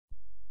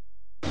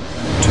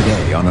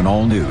Today on an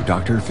all-new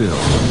Dr. Phil.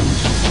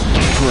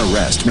 Her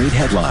arrest made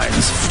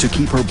headlines. To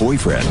keep her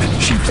boyfriend,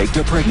 she faked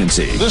a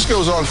pregnancy. This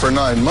goes on for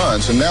 9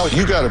 months, and now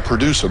you got to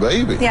produce a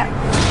baby. Yeah.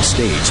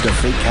 Staged a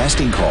fake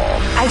casting call.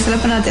 I set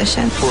up an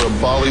audition. For a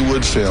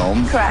Bollywood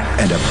film. Correct.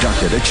 And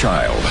abducted a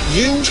child.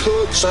 You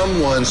took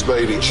someone's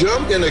baby,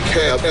 jumped in a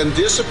cab, and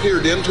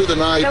disappeared into the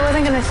night. I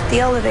wasn't going to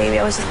steal the baby.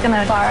 I was just going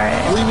to borrow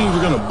it. What do you mean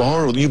you're going to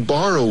borrow? You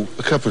borrow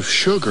a cup of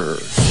sugar.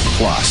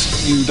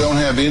 Plus, you don't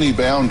have any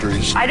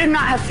boundaries. I do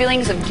not have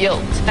feelings of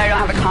guilt. I don't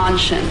have a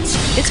conscience.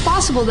 It's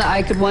possible that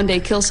I could one day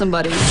kill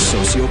somebody.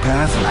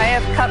 Sociopath. I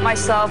have cut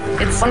myself.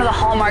 It's one of the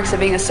hallmarks of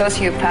being a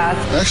sociopath.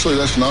 Actually,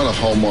 that's not a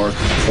hallmark.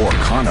 Or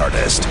con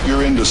artist.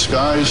 You're in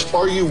disguise.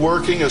 Are you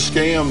working a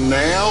scam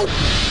now?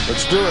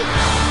 Let's do it.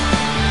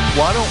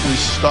 Why don't we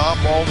stop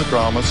all the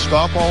drama,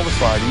 stop all the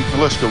fighting,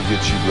 and let's go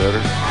get you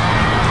better.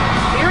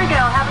 Here we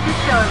go. Have a good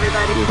show,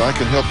 everybody. If I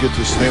can help get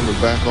this family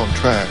back on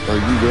track, are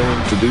you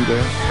willing to do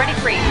that? Ready,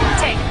 free,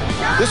 take.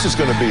 This is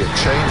going to be a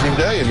changing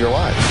day in your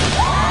life.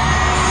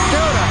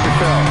 Go, Dr.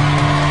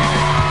 Phil.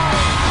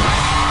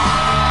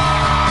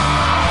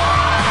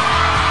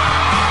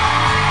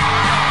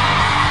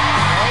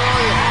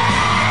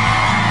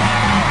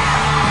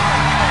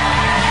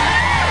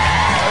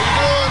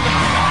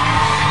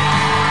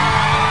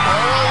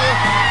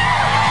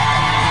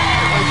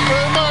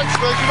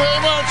 Thank you very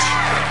much.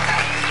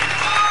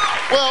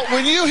 Well,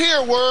 when you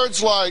hear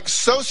words like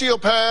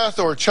sociopath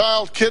or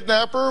child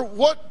kidnapper,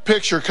 what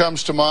picture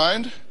comes to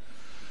mind?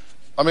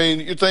 I mean,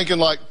 you're thinking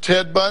like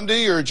Ted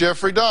Bundy or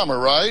Jeffrey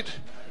Dahmer, right?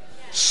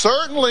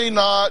 Certainly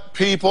not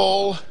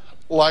people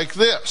like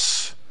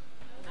this.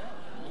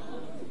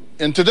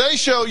 In today's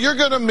show, you're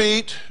going to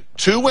meet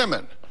 2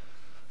 women.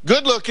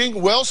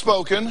 Good-looking,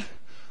 well-spoken,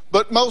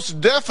 but most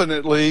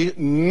definitely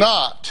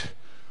not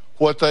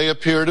what they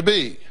appear to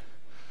be.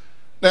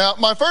 Now,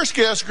 my first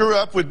guest grew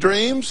up with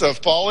dreams of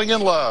falling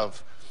in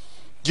love,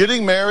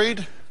 getting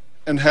married,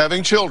 and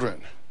having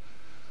children.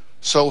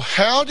 So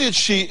how did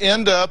she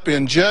end up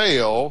in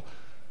jail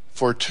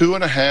for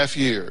 2.5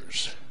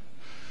 years?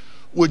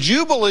 Would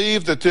you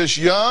believe that this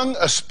young,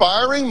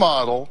 aspiring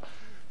model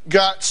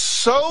got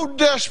so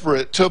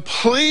desperate to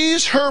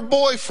please her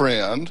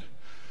boyfriend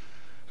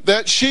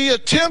that she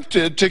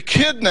attempted to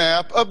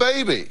kidnap a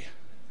baby?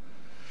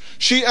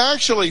 She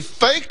actually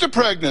faked a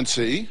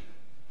pregnancy,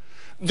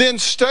 then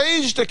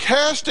staged a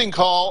casting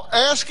call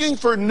asking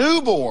for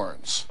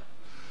newborns.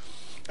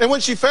 And when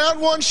she found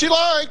one she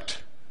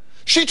liked,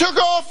 she took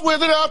off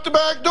with it out the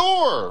back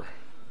door.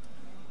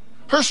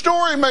 Her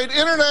story made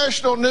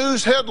international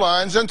news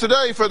headlines, and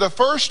today, for the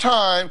first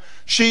time,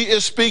 she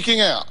is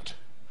speaking out.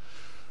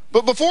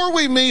 But before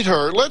we meet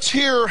her, let's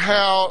hear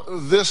how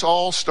this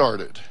all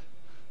started.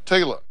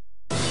 Take a look.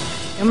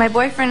 My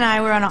boyfriend and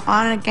I were on an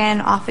on-again,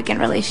 off-again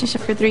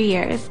relationship for 3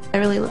 years. I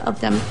really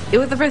loved him. It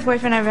was the first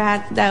boyfriend I ever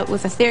had that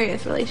was a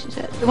serious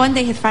relationship. One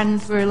day his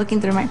friends were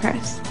looking through my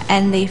purse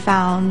and they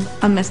found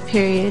a missed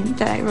period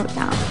that I wrote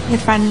down.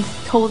 His friends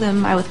told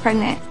him I was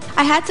pregnant.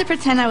 I had to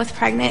pretend I was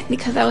pregnant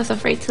because I was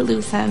afraid to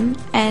lose him.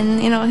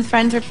 And, you know, his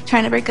friends were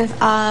trying to break us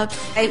up.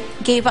 I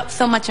gave up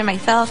so much of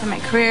myself and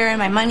my career and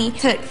my money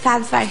to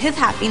satisfy his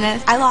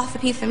happiness. I lost a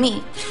piece of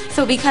me.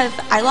 So because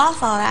I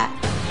lost all that,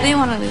 I didn't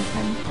want to lose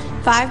him.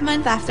 5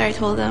 months after I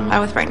told him I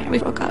was pregnant, we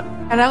broke up.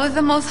 And that was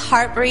the most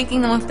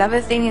heartbreaking, the most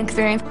devastating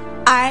experience.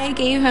 I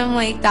gave him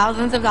like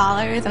thousands of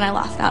dollars and I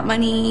lost that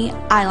money.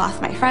 I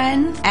lost my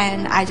friends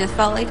and I just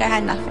felt like I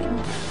had nothing.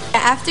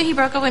 After he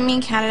broke up with me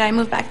in Canada, I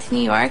moved back to New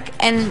York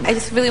and I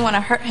just really want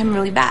to hurt him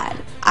really bad.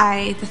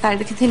 I decided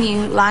to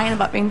continue lying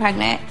about being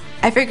pregnant.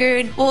 I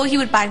figured, well, he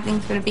would buy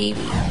things for the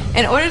baby.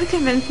 In order to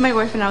convince my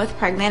boyfriend I was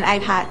pregnant, I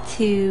had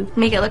to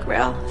make it look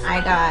real. I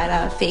got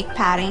a fake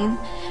padding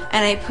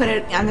and I put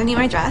it underneath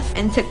my dress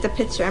and took the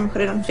picture and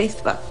put it on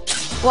Facebook.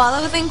 While I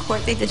was in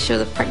court, they did show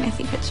the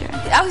pregnancy picture.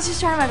 I was just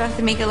trying my best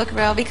to make it look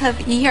real because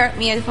he hurt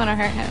me, I just want to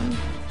hurt him.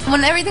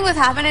 When everything was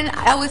happening,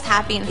 I was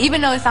happy, even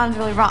though it sounds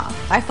really wrong.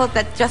 I felt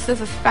that justice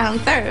was finally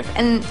served.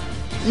 And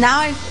now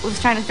I was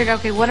trying to figure out,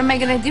 okay, what am I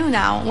going to do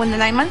now when the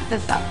 9 months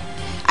is up?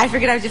 I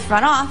figured I would just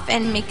run off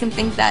and make him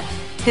think that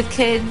his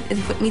kid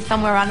is with me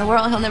somewhere around the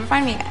world and he'll never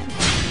find me again.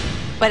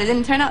 But it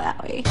didn't turn out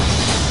that way.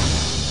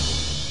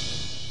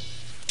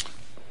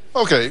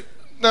 Okay,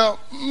 now,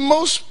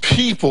 most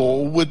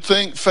people would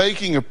think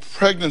faking a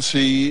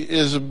pregnancy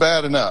is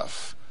bad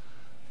enough.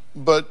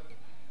 But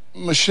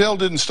Michelle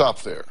didn't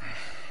stop there.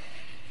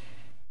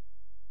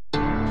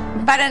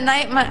 By the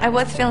night, I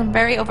was feeling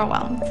very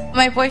overwhelmed.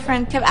 My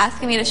boyfriend kept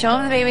asking me to show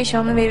him the baby,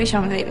 show him the baby,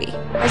 show him the baby.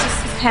 I was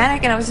just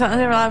panicking, I was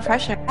under a lot of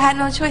pressure. I had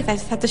no choice, I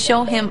just had to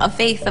show him a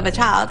face of a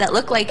child that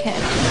looked like him.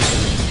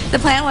 The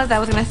plan was I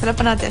was going to set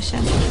up an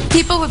audition.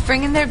 People would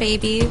bring in their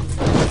babies.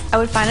 I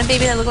would find a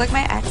baby that looked like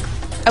my ex.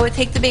 I would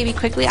take the baby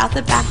quickly out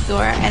the back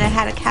door, and I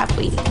had a cab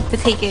waiting to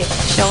take it,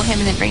 show him,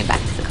 and then bring it back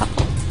to the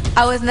couple.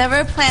 I was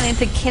never planning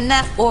to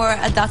kidnap or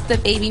abduct the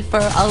baby for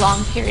a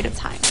long period of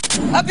time.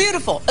 A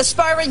beautiful,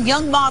 aspiring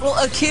young model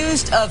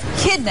accused of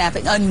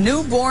kidnapping a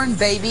newborn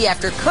baby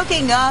after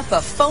cooking up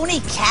a phony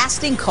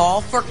casting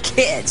call for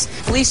kids.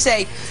 Police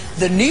say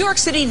the New York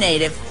City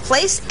native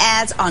placed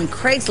ads on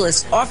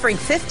Craigslist offering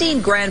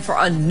 $15,000 for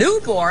a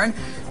newborn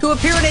to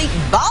appear in a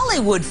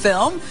Bollywood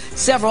film.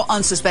 Several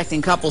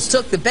unsuspecting couples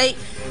took the bait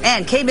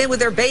and came in with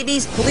their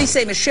babies. Police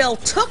say Michelle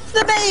took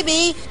the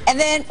baby and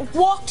then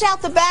walked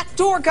out the back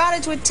door, got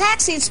into a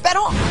taxi and sped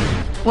off.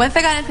 Once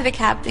I got into the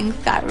cab, things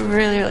got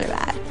really, really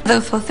bad. I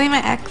was supposed to be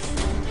my ex,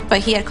 but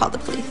he had called the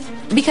police.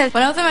 Because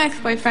when I was with my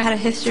ex-boyfriend, I had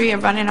a history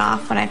of running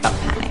off when I felt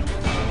panic.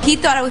 He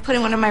thought I was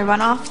putting one of my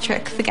runoff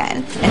tricks again,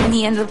 and then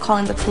he ended up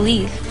calling the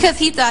police because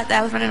he thought that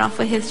I was running off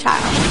with his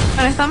child.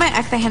 When I saw my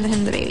ex, I handed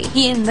him the baby.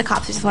 He and the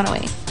cops just went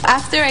away.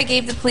 After I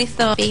gave the police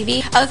the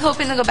baby, I was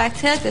hoping to go back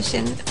to the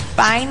audition,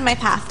 find my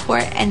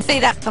passport, and say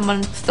that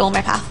someone stole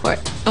my passport.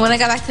 And when I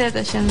got back to the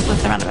audition, I was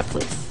surrounded by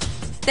police.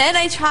 Then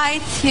I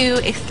tried to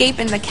escape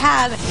in the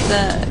cab.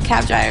 The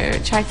cab driver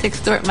tried to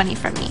extort money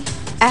from me.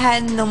 I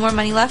had no more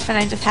money left, and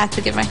I just had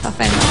to give myself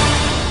in.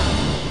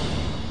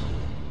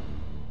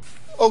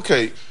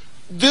 Okay,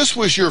 this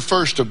was your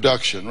first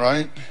abduction,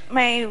 right?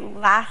 My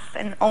last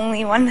and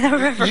only one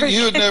ever.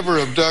 You had never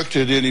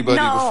abducted anybody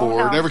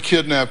before, No. never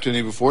kidnapped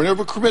any before,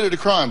 never committed a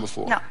crime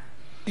before. No.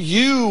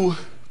 You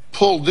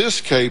pulled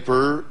this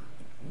caper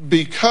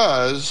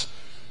because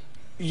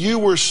you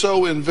were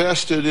so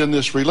invested in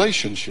this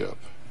relationship.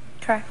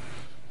 Correct.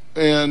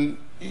 And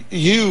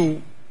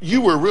you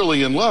were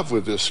really in love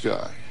with this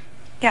guy.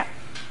 Yeah.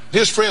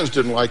 His friends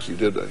didn't like you,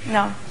 did they?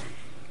 No.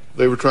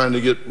 They were trying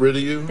to get rid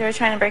of you? They were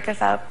trying to break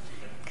us up.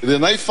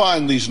 Then they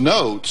find these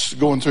notes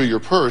going through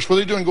your purse. What are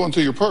they doing going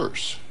through your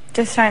purse?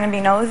 Just trying to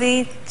be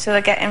nosy to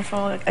get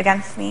info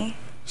against me.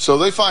 So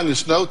they find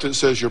this note that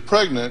says you're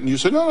pregnant, and you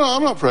say, no,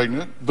 I'm not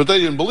pregnant. But they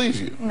didn't believe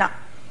you. No.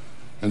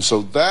 And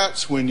so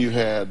that's when you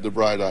had the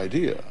bright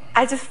idea.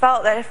 I just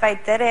felt that if I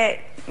did it,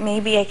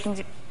 maybe I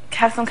can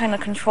have some kind of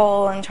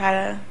control and try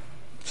to...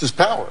 This is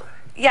power.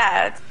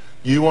 Yeah.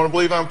 You want to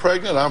believe I'm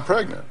pregnant? I'm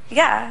pregnant.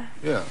 Yeah.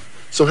 Yeah.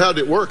 So how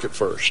did it work at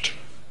first?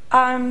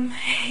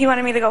 He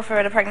wanted me to go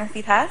for the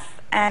pregnancy test,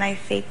 and I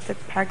faked the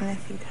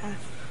pregnancy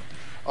test.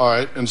 All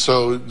right, and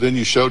so then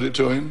you showed it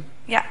to him?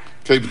 Yeah.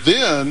 Okay, but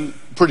then,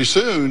 pretty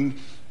soon,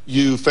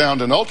 you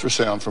found an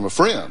ultrasound from a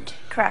friend.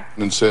 Correct.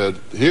 And said,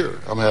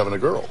 here, I'm having a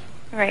girl.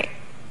 Right.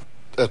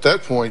 At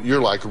that point,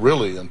 you're like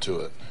really into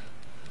it.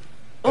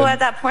 Well, at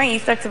that point, you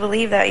start to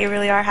believe that you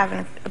really are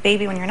having a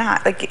baby when you're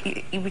not.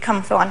 Like, you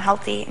become so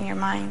unhealthy in your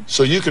mind.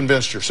 So you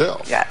convinced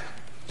yourself? Yeah.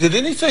 Did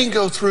anything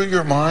go through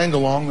your mind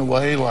along the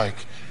way, like,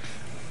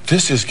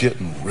 this is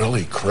getting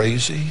really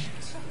crazy?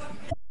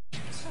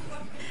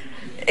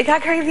 It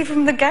got crazy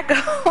from the get-go.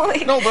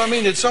 No, but I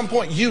mean, at some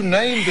point, you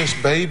named this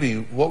baby.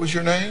 What was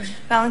your name?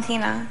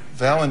 Valentina.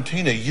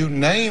 Valentina. You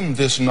named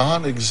this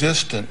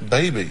non-existent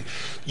baby.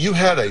 You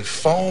had a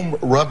foam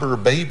rubber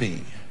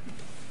baby.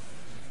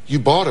 You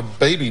bought a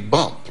baby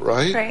bump,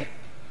 right? Right.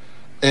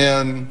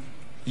 And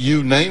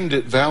you named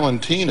it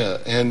Valentina,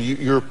 and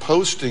you're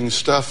posting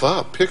stuff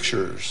up,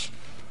 pictures.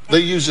 They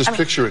use this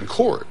picture in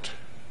court,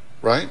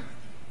 right?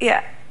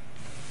 Yeah.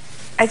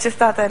 I just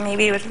thought that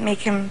maybe it would make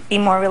him be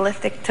more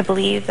realistic to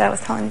believe that I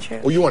was telling the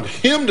truth. Well, you want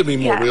him to be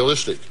more Yeah.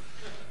 realistic.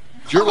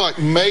 You're like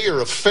mayor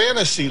of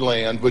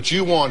Fantasyland, but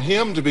you want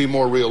him to be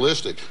more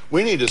realistic.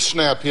 We need to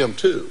snap him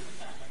too.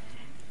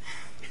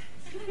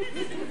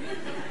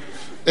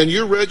 And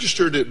you're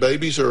registered at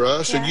Babies R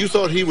Us, and you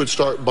thought he would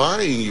start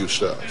buying you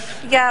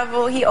stuff. Yeah,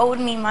 well, he owed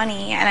me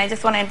money, and I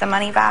just wanted the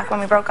money back when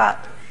we broke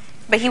up.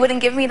 But he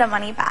wouldn't give me the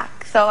money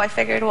back. So I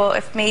figured, well,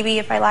 if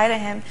I lie to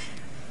him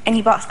and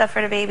he bought stuff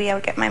for the baby, I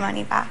would get my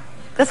money back.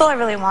 That's all I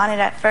really wanted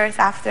at first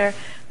after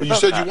we Well, you broke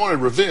said up. you wanted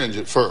revenge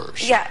at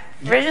first. Yeah.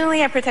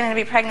 Originally, I pretended to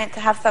be pregnant to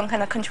have some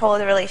kind of control of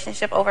the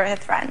relationship over his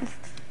friends.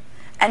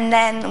 And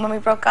then when we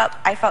broke up,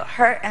 I felt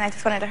hurt, and I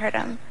just wanted to hurt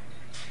him.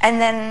 And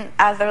then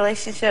as the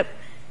relationship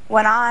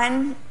went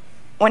on,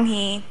 when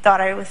he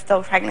thought I was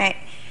still pregnant,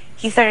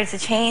 he started to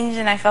change,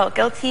 and I felt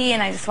guilty,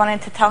 and I just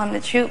wanted to tell him the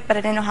truth, but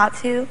I didn't know how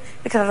to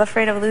because I was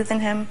afraid of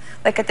losing him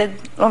like I did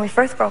when we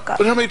first broke up.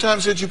 But how many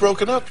times had you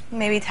broken up?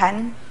 Maybe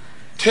 10.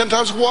 10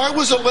 times? Why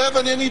was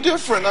 11 any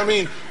different? I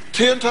mean,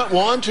 10 times,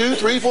 1, 2,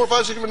 3, 4,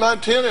 5, 6, 7, 8, 9,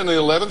 10, and the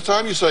 11th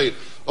time you say,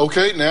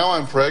 okay, now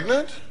I'm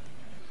pregnant?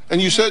 And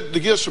you said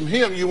the gifts from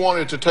him you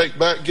wanted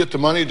to get the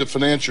money to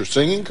finance your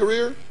singing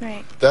career?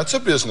 Right. That's a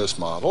business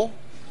model.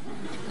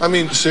 I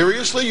mean,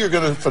 seriously, you're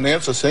going to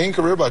finance a singing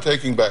career by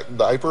taking back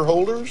diaper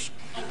holders?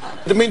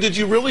 I mean, did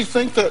you really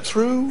think that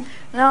through?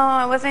 No,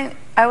 I wasn't.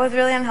 I was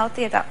really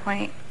unhealthy at that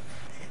point.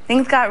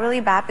 Things got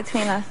really bad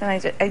between us, and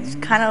I just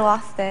kind of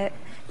lost it.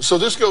 So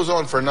this goes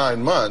on for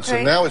 9 months, Right.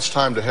 and now it's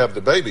time to have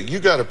the baby. You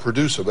got to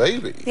produce a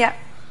baby. Yeah,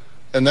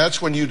 And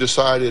that's when you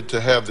decided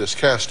to have this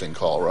casting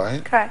call,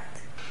 right? correct.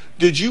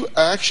 Did you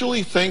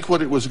actually think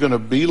what it was going to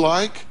be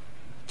like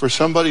for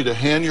somebody to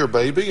hand your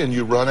baby and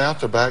you run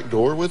out the back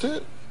door with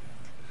it?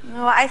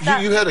 No, I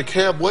thought... You had a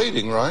cab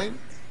waiting, right?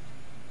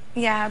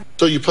 Yeah.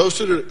 So you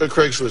posted a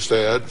Craigslist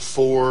ad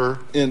for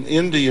an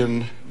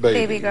Indian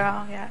baby. Baby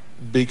girl, yeah.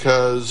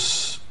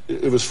 Because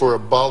it was for a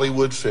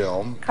Bollywood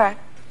film. Correct.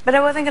 But I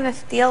wasn't going to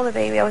steal the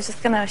baby. I was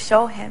just going to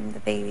show him the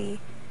baby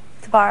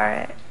to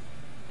borrow it.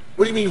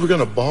 What do you mean you were going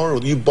to borrow?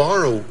 You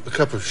borrow a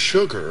cup of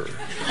sugar.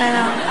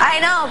 I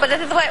know, but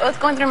this is what was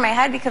going through my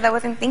head because I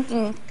wasn't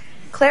thinking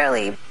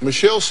clearly.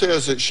 Michelle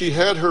says that she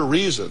had her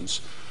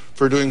reasons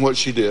for doing what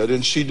she did,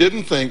 and she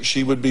didn't think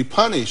she would be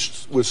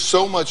punished with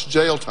so much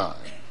jail time.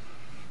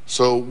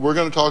 So we're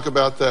going to talk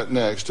about that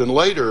next. And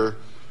later,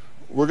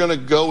 we're going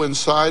to go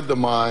inside the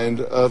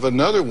mind of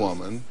another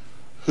woman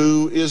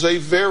who is a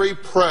very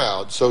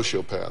proud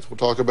sociopath. We'll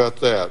talk about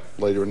that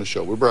later in the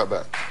show. We'll be right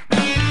back.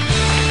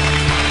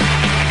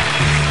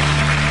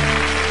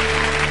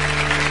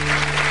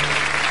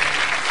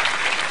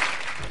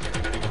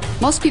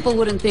 Most people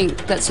wouldn't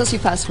think that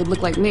sociopaths would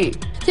look like me.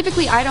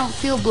 Typically, I don't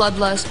feel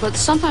bloodlust, but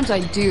sometimes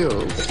I do.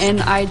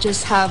 And I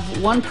just have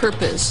one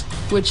purpose,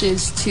 which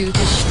is to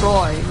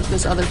destroy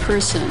this other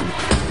person.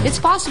 It's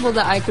possible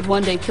that I could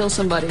one day kill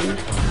somebody.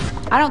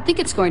 I don't think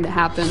it's going to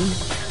happen,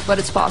 but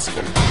it's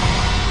possible.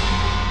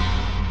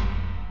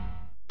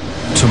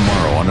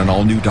 Tomorrow on an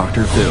all-new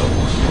Dr. Phil.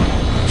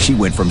 She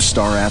went from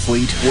star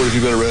athlete What have you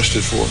been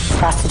arrested for?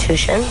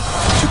 Prostitution.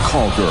 to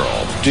call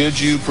girl. Did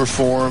you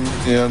perform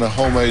in a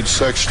homemade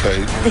sex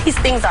tape? These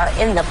things are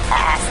in the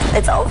past.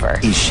 It's over.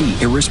 Is she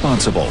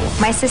irresponsible?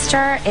 My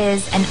sister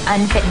is an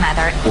unfit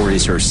mother. Or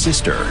is her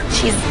sister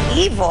She's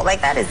evil.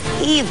 Like, that is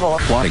evil.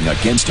 plotting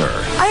against her?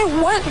 I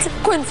want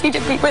Quincy to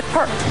be with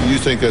her. You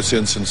think that's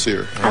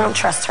insincere? I don't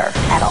trust her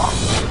at all.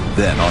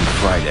 Then on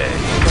Friday,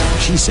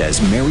 she says,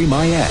 marry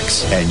my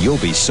ex and you'll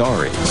be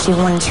sorry. She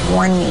wanted to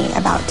warn me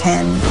about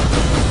 10.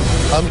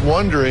 I'm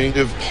wondering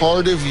if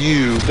part of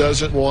you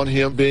doesn't want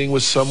him being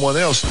with someone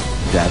else.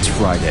 That's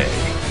Friday.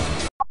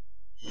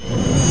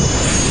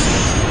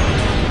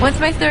 Once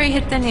my story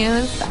hit the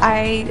news,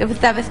 I was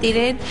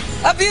devastated.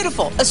 A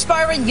beautiful,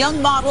 aspiring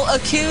young model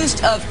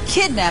accused of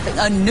kidnapping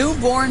a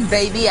newborn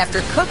baby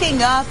after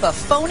cooking up a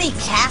phony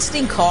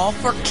casting call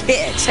for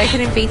kids. I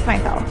couldn't face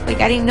myself.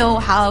 Like, I didn't know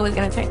how I was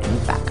going to turn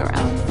things back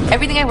around.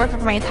 Everything I worked for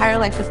my entire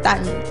life was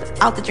done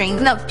out the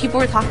drain. No, people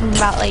were talking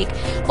about, like,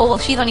 oh, well,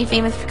 she's only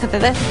famous because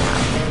of this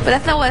now. But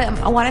that's not what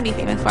I want to be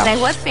famous for. I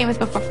was famous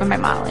before for my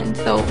modeling,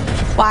 so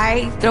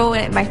why throw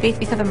it in my face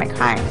because of my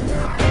crime?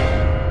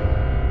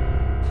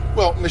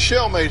 Well,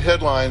 Michelle made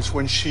headlines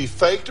when she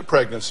faked a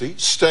pregnancy,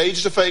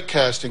 staged a fake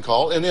casting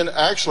call, and then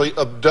actually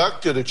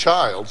abducted a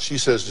child, she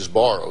says is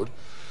borrowed,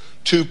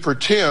 to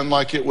pretend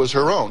like it was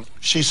her own.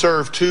 She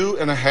served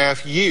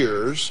 2.5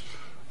 years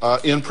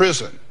in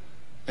prison.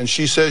 And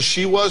she says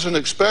she wasn't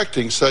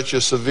expecting such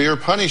a severe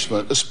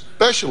punishment,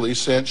 especially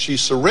since she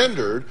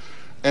surrendered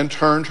and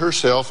turned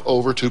herself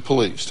over to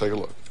police. Take a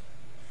look.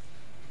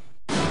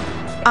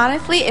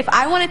 Honestly, if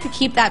I wanted to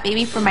keep that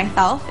baby for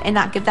myself and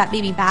not give that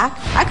baby back,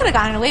 I could have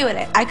gotten away with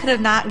it. I could have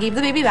not gave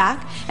the baby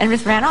back and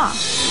just ran off.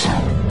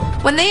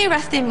 When they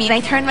arrested me and I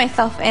turned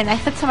myself in, I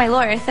said to my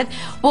lawyer, I said,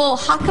 well,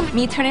 how come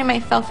me turning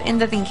myself in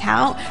doesn't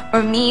count,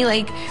 or me,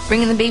 like,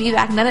 bringing the baby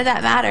back? None of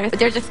that matters. But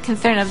they're just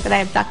concerned of that I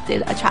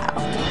abducted a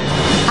child.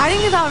 I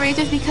think it's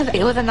outrageous because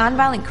it was a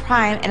nonviolent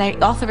crime, and I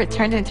also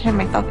returned and turned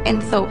myself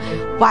in. So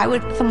why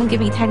would someone give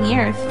me 10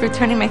 years for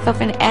turning myself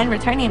in and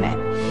returning it?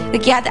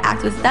 Like, yeah, the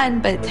act was done,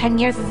 but 10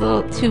 years is a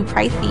little too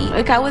pricey.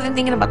 Like, I wasn't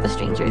thinking about the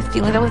stranger's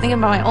feelings. I was thinking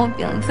about my own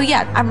feelings. So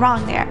yeah, I'm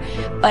wrong there.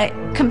 But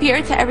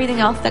compared to everything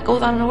else that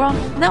goes on in the world,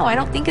 no, I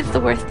don't think it's the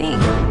worst thing.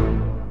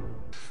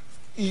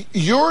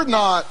 You're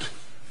not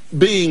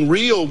being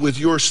real with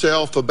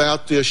yourself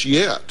about this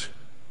yet.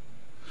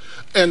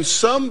 And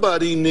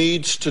somebody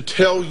needs to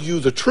tell you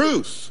the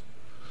truth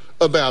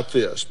about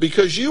this,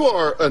 because you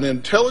are an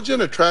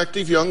intelligent,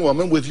 attractive young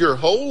woman with your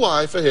whole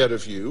life ahead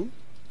of you,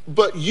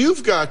 but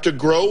you've got to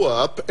grow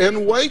up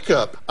and wake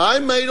up. I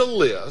made a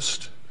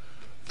list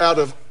out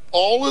of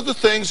all of the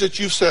things that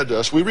you've said to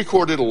us. We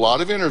recorded a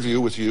lot of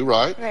interview with you,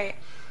 right? Right.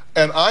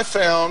 And I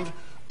found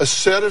a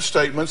set of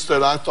statements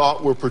that I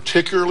thought were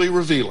particularly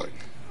revealing.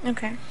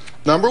 Okay.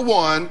 Number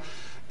one,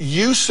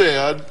 you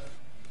said,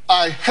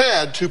 I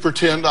had to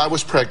pretend I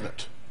was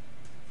pregnant.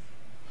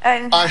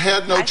 And I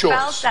had no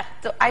choice.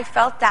 I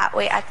felt that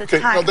way at the Okay,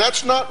 time. now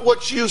that's not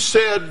what you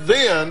said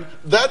then.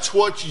 That's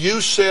what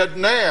you said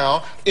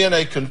now in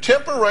a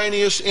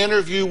contemporaneous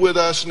interview with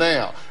us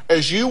now.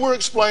 As you were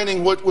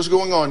explaining what was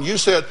going on, you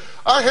said,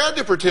 I had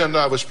to pretend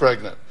I was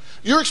pregnant.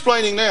 You're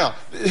explaining now.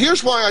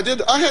 Here's why I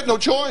did. I had no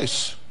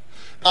choice.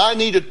 I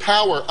needed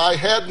power. I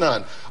had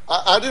none.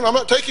 I'm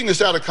not taking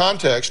this out of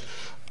context.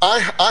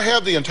 I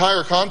have the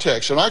entire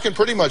context, and I can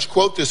pretty much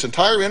quote this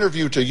entire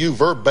interview to you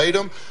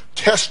verbatim.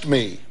 Test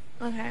me.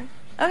 Okay.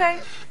 Okay.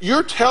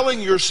 You're telling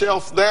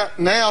yourself that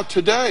now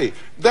today.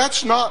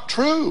 That's not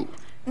true.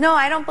 No,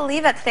 I don't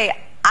believe that today.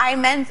 I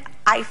meant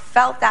I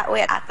felt that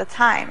way at the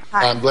time.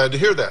 I'm glad to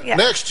hear that. Yeah.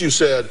 Next, you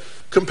said,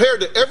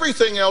 compared to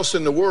everything else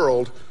in the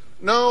world,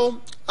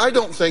 no, I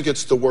don't think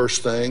it's the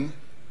worst thing.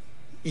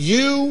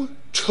 You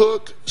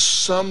took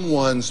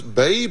someone's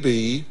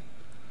baby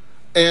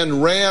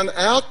and ran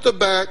out the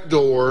back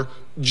door,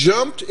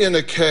 jumped in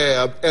a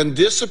cab, and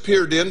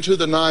disappeared into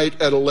the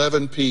night at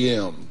 11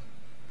 p.m.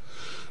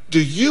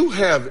 Do you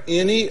have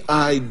any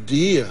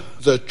idea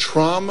the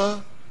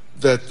trauma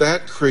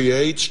that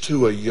creates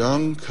to a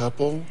young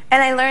couple?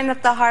 And I learned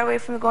that the hard way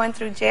from going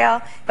through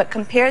jail. But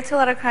compared to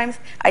other crimes,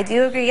 I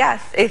do agree,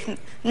 yes, it's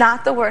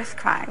not the worst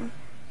crime.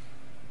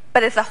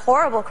 But it's a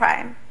horrible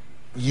crime.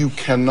 You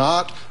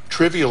cannot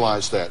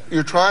trivialize that.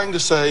 You're trying to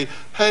say,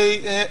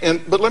 hey,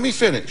 but let me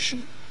finish.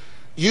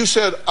 You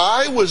said,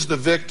 I was the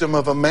victim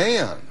of a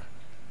man.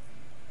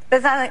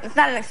 But it's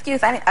not an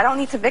excuse. I don't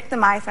need to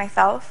victimize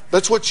myself.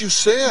 That's what you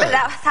said. But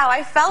that's how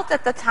I felt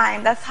at the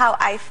time. That's how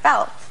I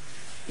felt.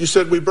 You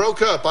said, we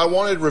broke up. I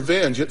wanted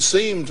revenge. It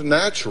seemed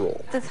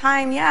natural. At the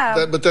time,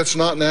 yeah. But that's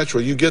not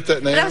natural. You get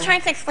that now? But I was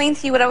trying to explain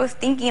to you what I was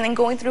thinking and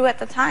going through at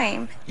the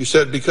time. You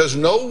said, because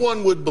no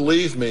one would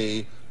believe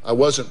me, I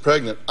wasn't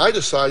pregnant, I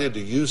decided to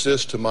use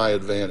this to my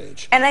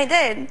advantage. And I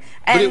did.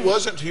 But it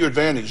wasn't to your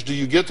advantage. Do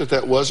you get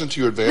that wasn't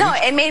to your advantage? No,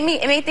 it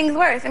made things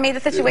worse. It made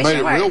the situation worse.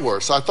 It made it real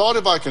worse. I thought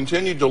if I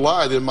continued to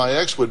lie, then my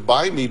ex would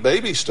buy me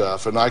baby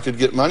stuff and I could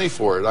get money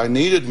for it. I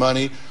needed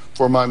money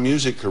for my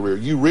music career.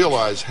 You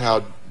realize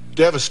how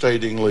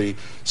devastatingly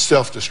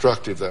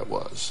self-destructive that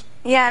was.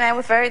 Yeah, and I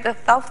was very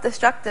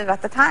self-destructive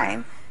at the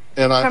time.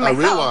 And I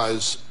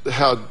realized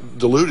how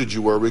deluded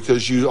you were,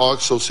 because you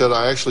also said,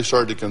 I actually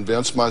started to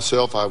convince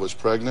myself I was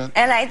pregnant.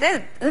 And I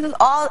did. This was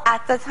all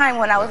at the time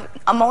when I was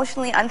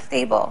emotionally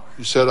unstable.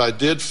 You said, I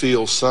did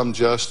feel some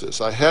justice.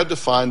 I had to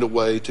find a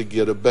way to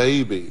get a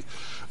baby.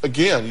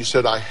 Again, you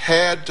said, I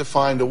had to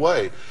find a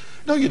way.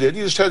 No, you didn't.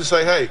 You just had to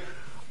say, hey,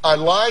 I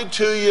lied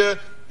to you.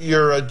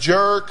 You're a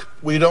jerk.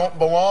 We don't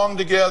belong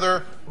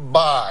together.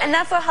 Bye. And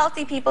that's what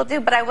healthy people do,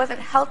 but I wasn't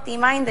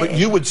healthy-minded. But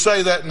you would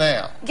say that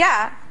now.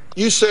 Yeah.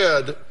 You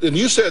said, and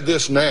you said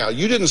this now,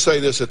 you didn't say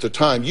this at the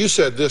time, you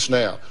said this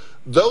now,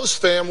 those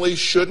families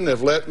shouldn't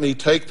have let me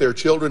take their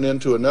children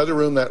into another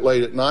room that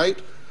late at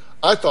night.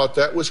 I thought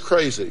that was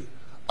crazy.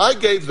 I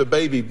gave the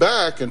baby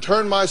back and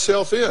turned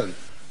myself in.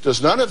 Does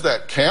none of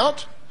that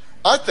count?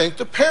 I think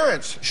the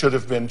parents should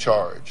have been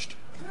charged.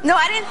 No,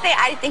 I didn't say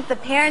I think the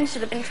parents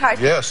should have been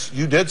charged. Yes,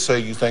 you did say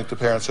you think the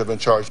parents have been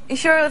charged. You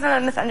sure it wasn't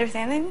a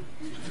misunderstanding?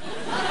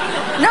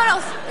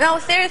 No,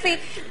 seriously,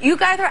 you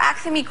guys were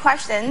asking me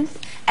questions,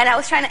 and I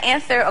was trying to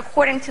answer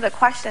according to the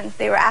questions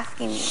they were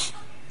asking me.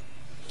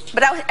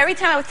 But every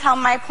time I would tell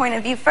my point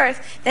of view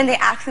first, then they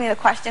asked me the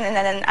question, and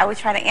then I would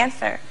try to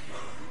answer.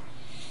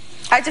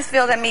 I just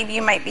feel that maybe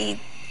you might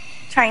be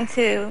trying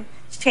to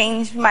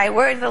change my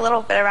words a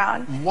little bit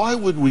around. Why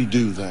would we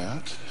do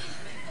that?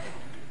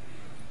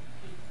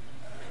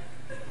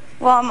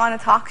 Well, I'm on a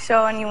talk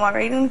show and you want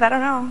ratings? I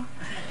don't know.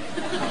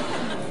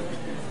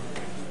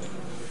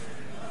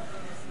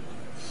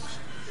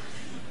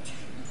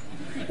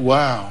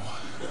 Wow.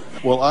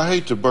 Well, I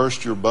hate to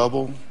burst your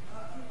bubble,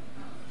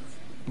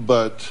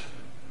 but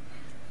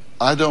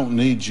I don't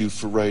need you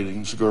for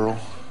ratings, girl.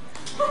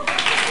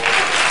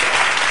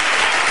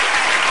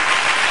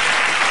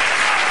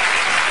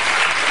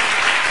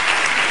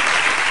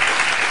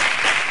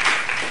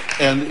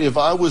 And if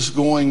I was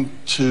going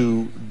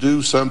to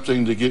do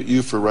something to get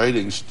you for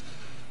ratings,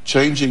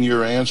 changing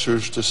your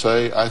answers to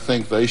say, I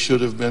think they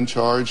should have been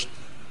charged,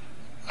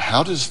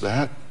 how does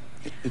that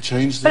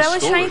change the story? But I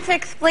was trying to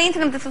explain to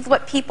them, this is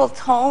what people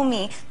told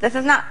me. This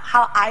is not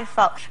how I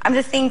felt. I'm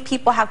just saying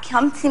people have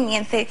come to me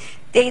and say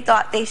they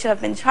thought they should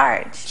have been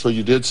charged. So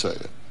you did say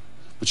it.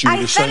 But you were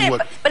just saying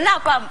what... But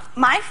not about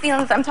my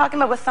feelings. I'm talking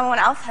about what someone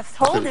else has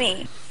told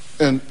me.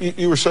 And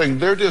you were saying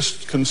they're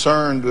just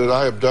concerned that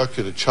I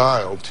abducted a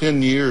child.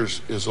 10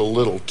 years is a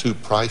little too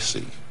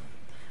pricey.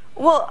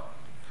 Well,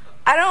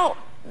 I don't...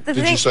 Did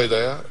you say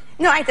that?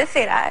 No, I did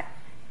say that.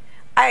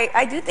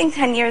 I do think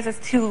 10 years is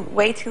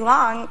way too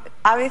long.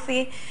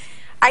 Obviously,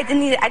 I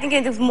think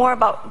it was more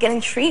about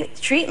getting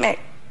treatment.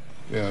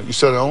 Yeah, you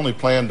said I only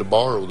planned to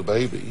borrow the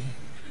baby.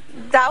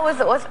 That was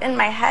what was in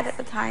my head at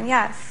the time,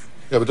 yes.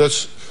 Yeah,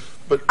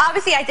 but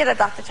obviously, I did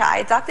adopt a child. I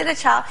adopted a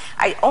child.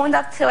 I owned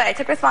up to it. I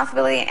took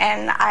responsibility,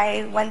 and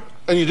I went...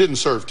 And you didn't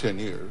serve 10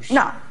 years?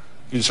 No.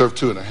 You served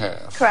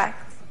 2.5?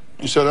 Correct.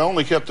 You said I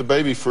only kept the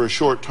baby for a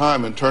short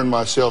time and turned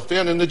myself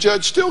in, and the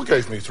judge still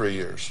gave me 3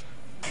 years.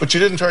 But you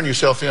didn't turn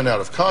yourself in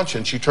out of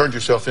conscience. You turned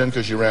yourself in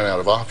because you ran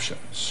out of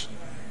options.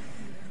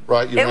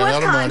 Right? You ran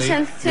out of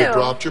money. Too. You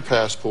dropped your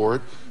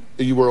passport.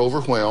 You were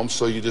overwhelmed,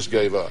 so you just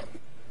gave up.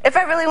 If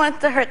I really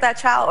wanted to hurt that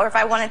child, or if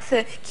I wanted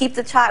to keep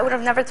the child, I would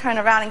have never turned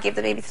around and gave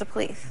the baby to the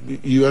police.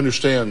 You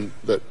understand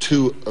that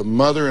to a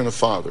mother and a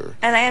father,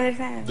 and I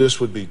understand, this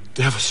would be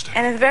devastating.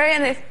 And it's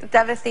very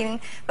devastating,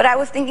 but I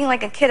was thinking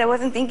like a kid. I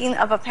wasn't thinking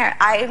of a parent.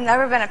 I've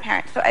never been a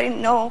parent, so I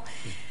didn't know.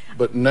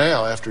 But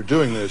now, after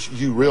doing this,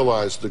 you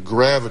realize the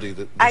gravity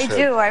that this had.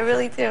 I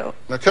really do.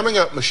 Now, coming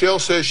up, Michelle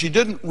says she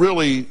didn't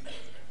really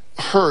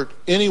hurt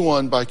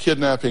anyone by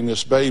kidnapping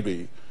this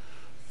baby.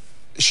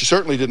 She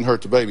certainly didn't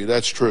hurt the baby,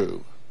 that's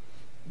true.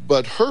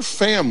 But her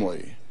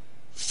family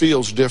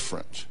feels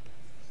different.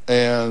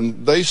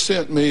 And they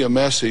sent me a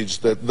message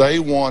that they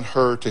want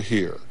her to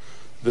hear.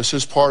 This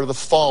is part of the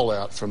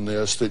fallout from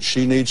this that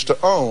she needs to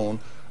own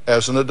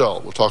as an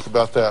adult. We'll talk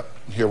about that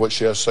and hear what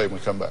she has to say when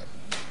we come back.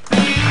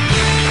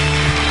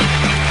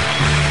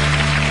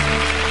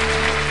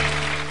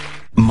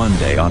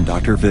 Monday on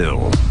Dr.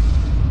 Phil.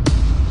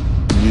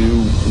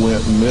 You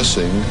went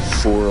missing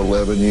for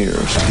 11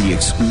 years. The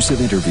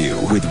exclusive interview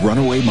with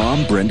runaway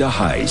mom Brenda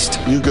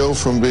Heist. You go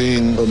from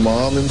being a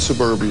mom in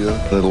suburbia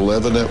at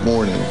 11 that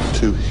morning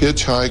to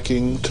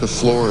hitchhiking to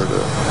Florida.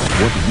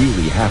 What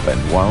really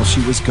happened while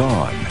she was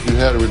gone. You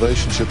had a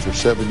relationship for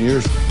 7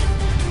 years.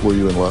 Were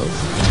you in love?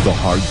 The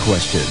hard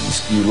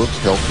questions. You looked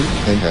healthy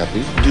and happy.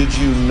 Did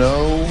you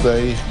know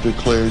they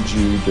declared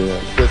you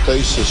dead? That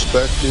they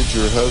suspected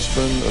your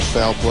husband of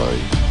foul play?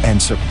 And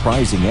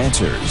surprising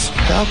answers.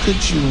 How could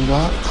you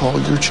not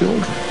call your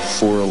children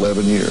for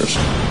 11 years?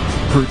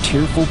 Her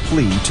tearful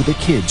plea to the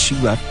kids she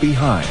left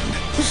behind.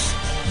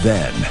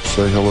 Then,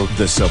 say hello.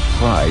 The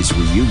surprise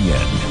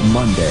reunion,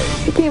 Monday.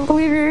 I can't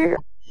believe you're here.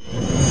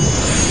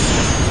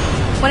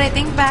 When I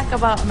think back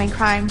about my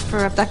crime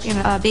for abducting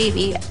a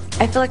baby,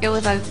 I feel like it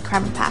was a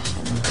crime of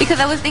passion. Because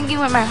I was thinking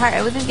with my heart,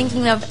 I wasn't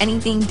thinking of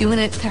anything doing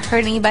it to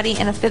hurt anybody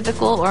in a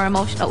physical or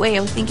emotional way.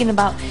 I was thinking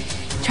about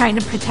trying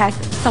to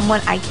protect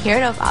someone I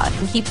cared about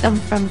and keep them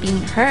from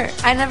being hurt.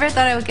 I never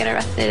thought I would get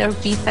arrested or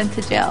be sent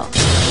to jail.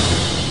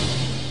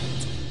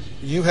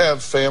 You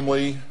have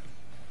family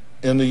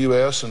in the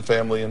U.S. and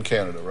family in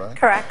Canada, right?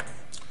 Correct.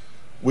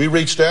 We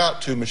reached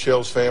out to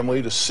Michelle's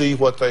family to see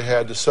what they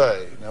had to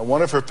say. Now,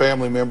 one of her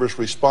family members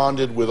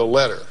responded with a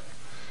letter.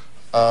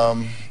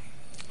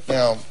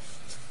 Now,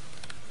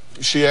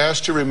 she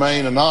asked to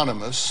remain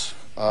anonymous.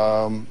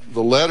 The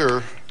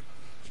letter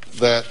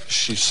that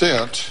she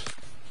sent,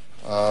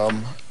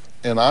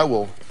 and I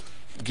will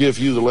give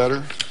you the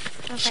letter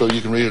so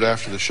you can read it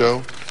after the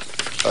show.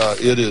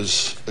 It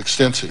is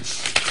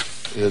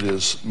extensive. It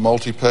is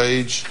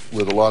multi-page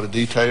with a lot of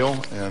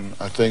detail, and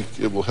I think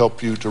it will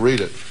help you to read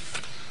it.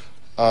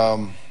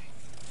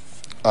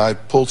 I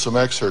pulled some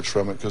excerpts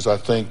from it because I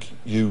think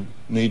you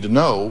need to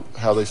know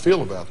how they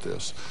feel about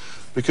this.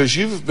 Because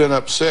you've been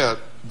upset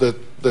that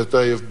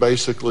they have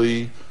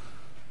basically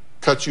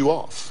cut you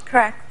off.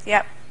 Correct,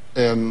 yep.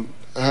 And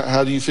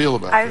how do you feel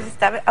about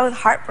that? I was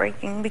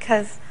heartbreaking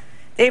because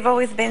they've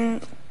always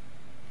been...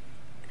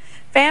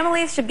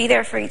 Families should be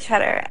there for each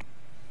other.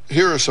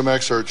 Here are some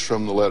excerpts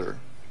from the letter.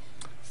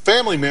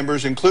 Family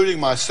members, including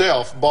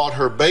myself, bought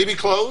her baby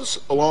clothes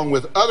along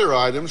with other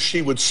items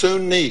she would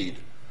soon need.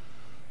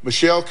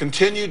 Michelle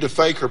continued to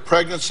fake her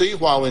pregnancy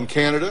while in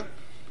Canada.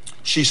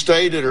 She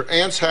stayed at her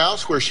aunt's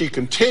house where she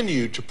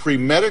continued to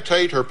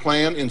premeditate her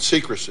plan in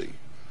secrecy.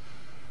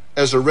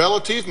 As a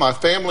relative, my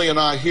family and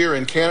I here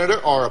in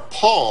Canada are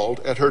appalled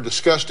at her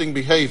disgusting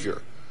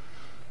behavior.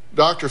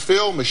 Dr.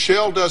 Phil,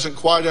 Michelle doesn't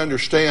quite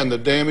understand the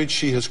damage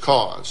she has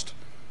caused.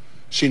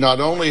 She not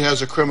only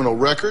has a criminal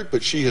record,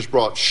 but she has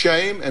brought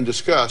shame and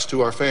disgust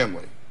to our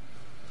family.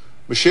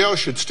 Michelle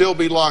should still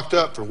be locked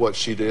up for what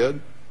she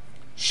did.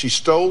 She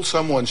stole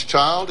someone's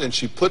child, and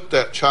she put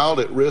that child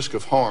at risk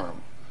of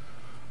harm.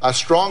 I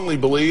strongly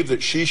believe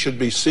that she should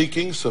be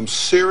seeking some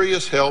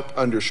serious help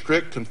under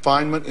strict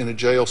confinement in a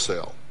jail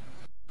cell.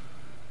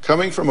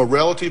 Coming from a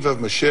relative of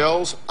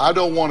Michelle's, I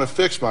don't want to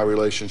fix my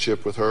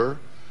relationship with her.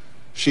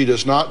 She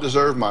does not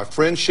deserve my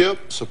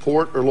friendship,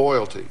 support, or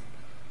loyalty.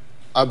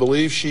 I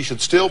believe she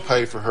should still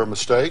pay for her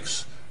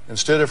mistakes.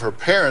 Instead of her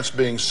parents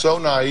being so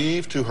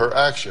naive to her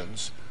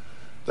actions,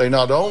 they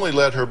not only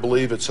let her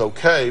believe it's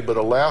okay, but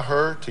allow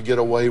her to get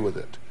away with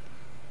it.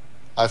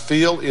 I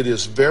feel it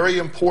is very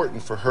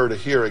important for her to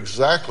hear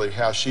exactly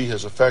how she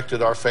has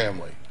affected our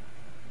family.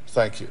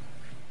 Thank you.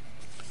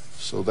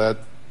 So that,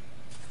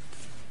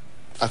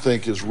 I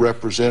think, is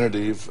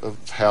representative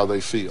of how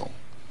they feel.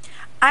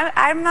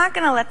 I'm not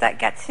going to let that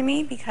get to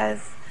me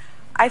because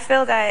I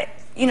feel that,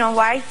 you know,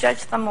 why judge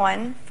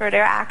someone for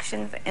their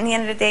actions? In the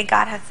end of the day,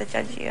 God has to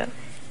judge you.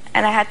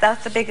 And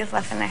that's the biggest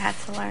lesson I had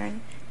to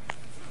learn.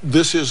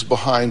 This is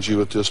behind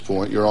you at this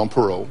point. You're on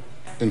parole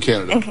in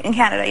Canada. In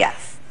Canada,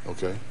 yes.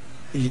 Okay.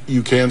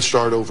 You can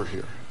start over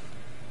here.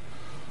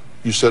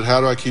 You said, how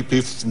do I keep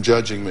people from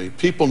judging me?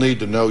 People need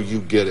to know you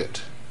get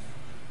it.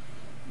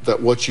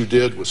 That what you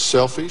did was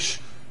selfish,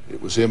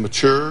 it was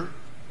immature,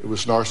 it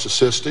was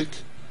narcissistic.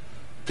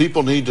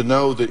 People need to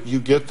know that you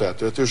get that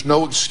there's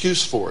no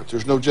excuse for it,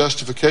 there's no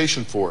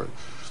justification for it,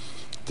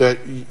 that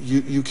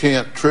you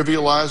can't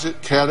trivialize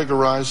it,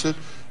 categorize it.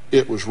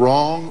 It was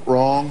wrong,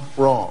 wrong,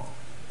 wrong.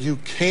 You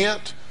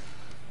can't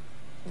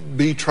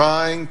be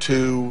trying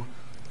to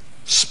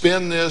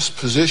spin this,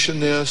 position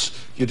this.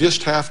 You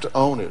just have to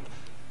own it.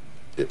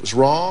 It was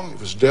wrong. It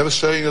was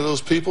devastating to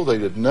those people. They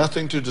did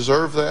nothing to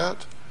deserve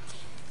that.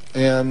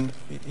 And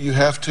you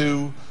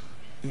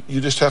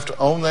just have to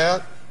own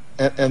that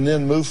and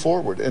then move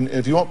forward. And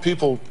if you want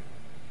people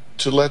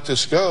to let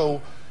this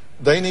go,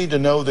 they need to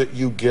know that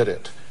you get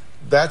it.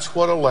 That's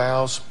what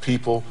allows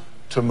people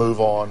to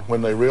move on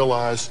when they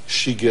realize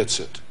she gets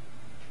it.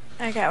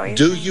 I get what you're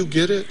saying. Do you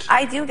get it?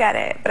 I do get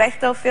it, but I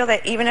still feel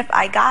that even if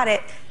I got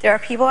it, there are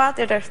people out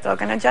there that are still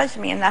going to judge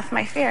me, and that's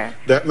my fear.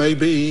 That may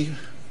be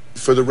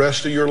for the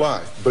rest of your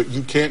life. But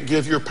you can't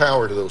give your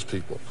power to those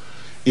people.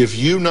 If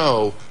you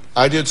know,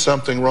 I did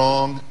something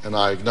wrong, and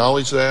I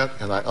acknowledge that,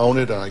 and I own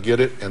it, and I get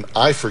it, and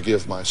I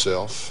forgive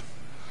myself,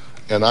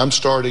 and I'm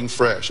starting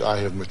fresh. I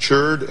have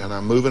matured, and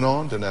I'm moving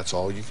on, then that's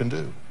all you can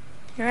do.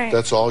 You're right.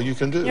 That's all you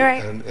can do. You're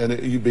right.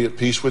 And you be at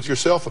peace with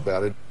yourself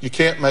about it. You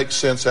can't make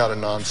sense out of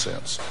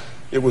nonsense.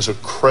 It was a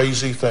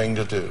crazy thing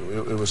to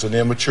do. It was an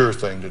immature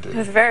thing to do. It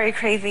was very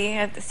crazy.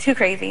 It's too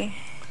crazy.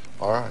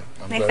 All right.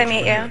 Nice to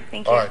meet you.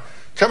 Thank you. All right.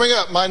 Coming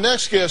up, my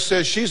next guest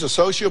says she's a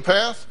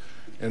sociopath,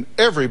 and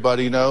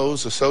everybody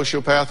knows a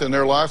sociopath in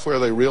their life, whether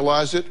they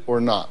realize it or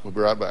not. We'll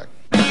be right back.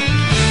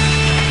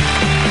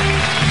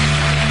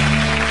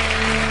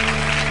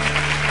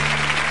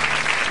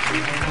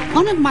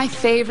 One of my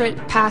favorite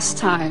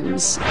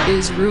pastimes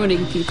is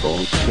ruining people.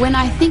 When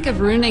I think of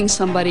ruining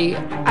somebody,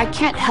 I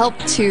can't help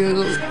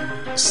to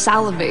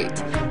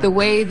salivate the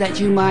way that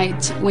you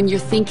might when you're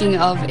thinking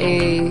of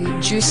a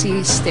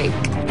juicy steak.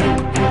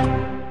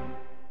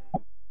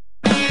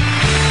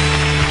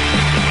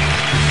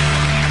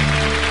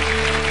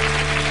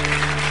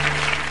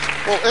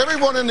 Well,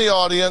 everyone in the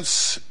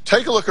audience,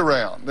 take a look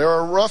around. There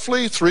are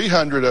roughly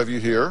 300 of you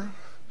here.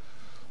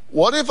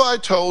 What if I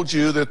told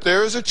you that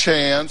there is a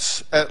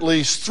chance at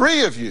least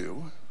 3 of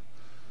you,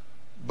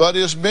 but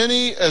as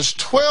many as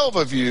 12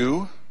 of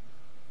you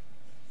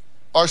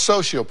are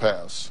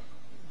sociopaths?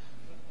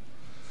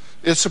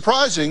 It's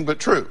surprising, but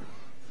true.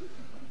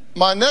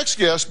 My next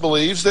guest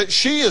believes that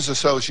she is a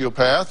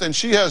sociopath, and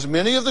she has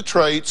many of the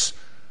traits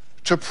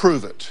to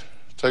prove it.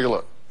 Take a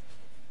look.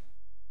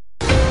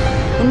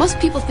 When most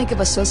people think of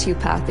a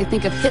sociopath, they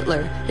think of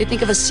Hitler, they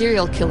think of a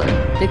serial killer,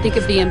 they think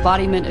of the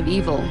embodiment of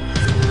evil.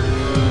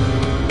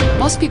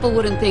 Most people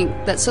wouldn't think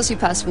that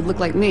sociopaths would look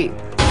like me.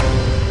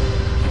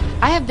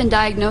 I have been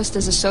diagnosed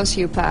as a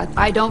sociopath.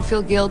 I don't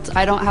feel guilt.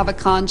 I don't have a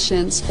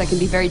conscience. I can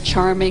be very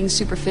charming,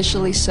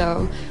 superficially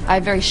so. I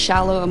have very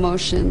shallow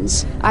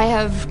emotions. I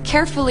have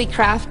carefully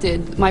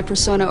crafted my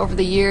persona over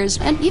the years,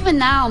 and even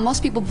now,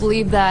 most people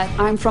believe that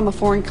I'm from a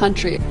foreign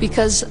country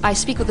because I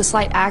speak with a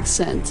slight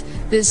accent.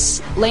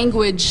 This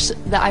language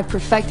that I've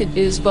perfected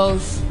is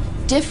both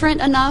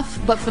different enough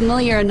but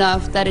familiar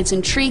enough that it's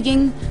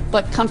intriguing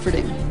but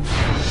comforting.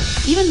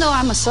 Even though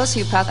I'm a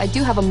sociopath, I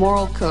do have a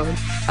moral code.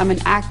 I'm an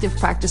active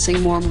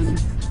practicing Mormon.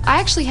 I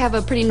actually have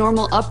a pretty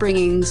normal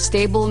upbringing,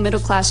 stable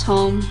middle-class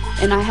home,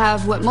 and I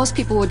have what most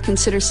people would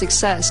consider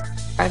success.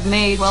 I've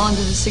made well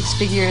into the 6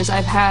 figures.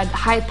 I've had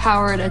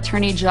high-powered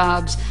attorney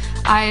jobs.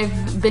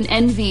 I've been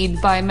envied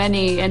by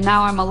many, and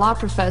now I'm a law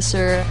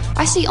professor.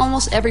 I see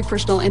almost every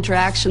personal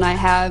interaction I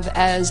have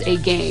as a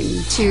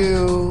game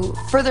to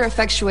further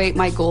effectuate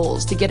my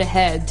goals, to get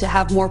ahead, to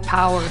have more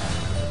power.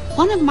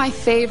 One of my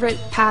favorite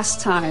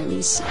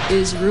pastimes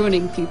is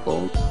ruining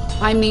people.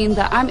 I mean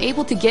that I'm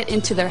able to get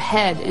into their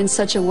head in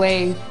such a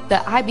way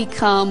that I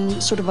become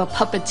sort of a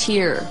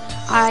puppeteer.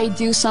 I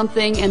do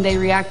something and they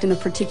react in a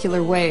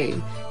particular way.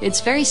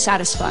 It's very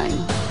satisfying.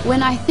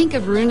 When I think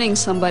of ruining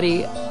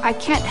somebody, I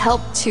can't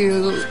help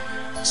to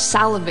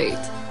salivate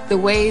the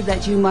way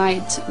that you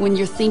might when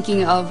you're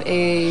thinking of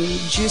a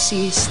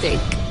juicy steak.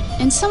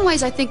 In some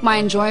ways, I think my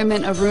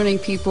enjoyment of ruining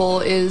people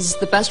is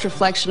the best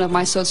reflection of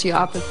my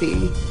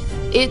sociopathy.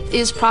 It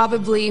is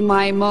probably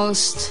my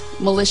most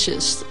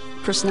malicious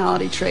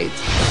personality trait.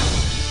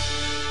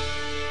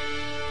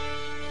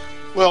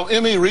 Well,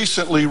 Emmy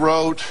recently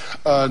wrote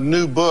a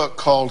new book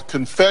called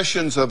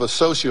Confessions of a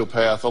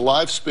Sociopath, A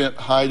Life Spent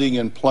Hiding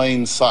in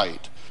Plain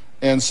Sight,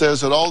 and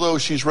says that although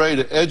she's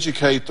ready to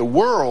educate the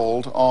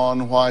world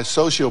on why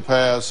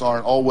sociopaths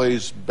aren't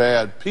always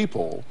bad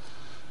people,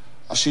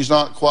 she's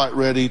not quite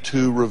ready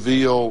to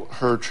reveal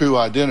her true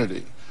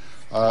identity.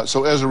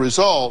 So as a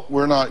result,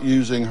 we're not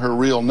using her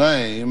real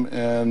name,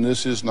 and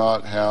this is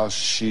not how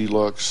she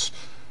looks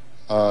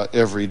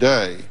every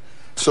day.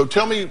 So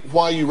tell me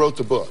why you wrote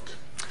the book.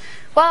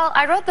 Well,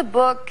 I wrote the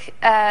book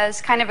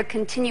as kind of a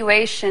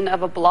continuation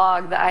of a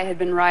blog that I had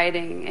been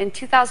writing. In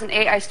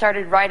 2008, I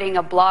started writing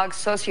a blog,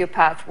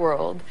 Sociopath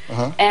World,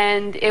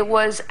 and it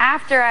was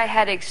after I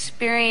had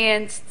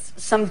experienced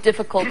some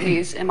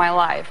difficulties in my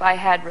life. I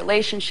had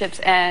relationships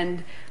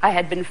and I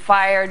had been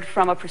fired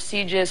from a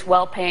prestigious,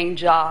 well-paying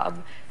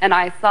job. And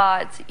I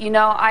thought, you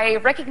know, I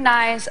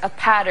recognize a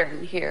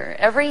pattern here.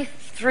 Every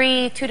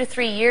 2 to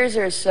 3 years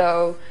or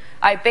so,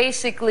 I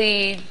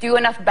basically do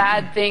enough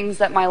bad things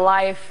that my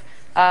life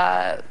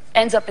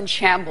ends up in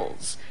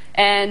shambles.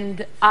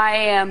 And I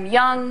am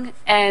young,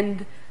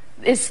 and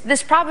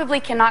this probably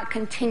cannot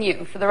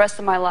continue for the rest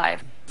of my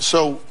life.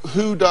 So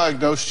who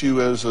diagnosed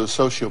you as a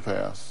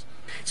sociopath?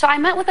 So I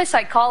met with a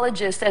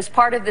psychologist as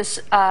part of this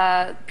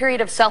period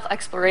of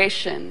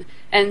self-exploration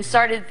and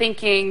started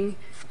thinking,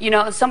 you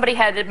know, somebody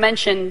had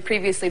mentioned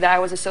previously that I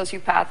was a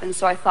sociopath, and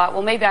so I thought,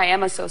 well, maybe I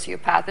am a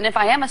sociopath. And if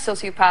I am a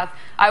sociopath,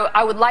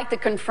 I would like to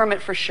confirm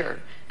it for sure.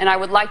 And I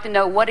would like to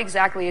know what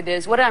exactly it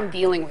is, what I'm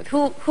dealing with,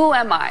 who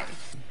am I?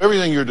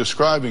 Everything you're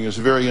describing is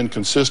very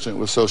inconsistent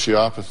with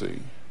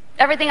sociopathy.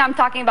 Everything I'm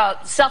talking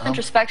about,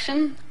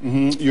 self-introspection?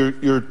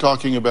 You're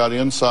talking about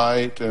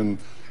insight and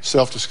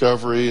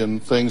self-discovery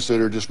and things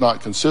that are just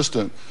not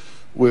consistent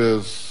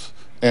with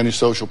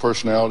antisocial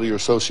personality or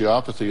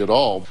sociopathy at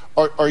all.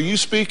 Are you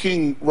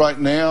speaking right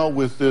now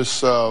with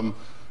this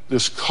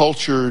this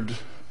cultured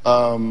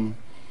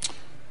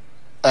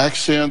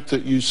accent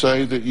that you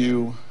say that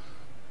you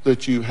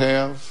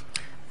have?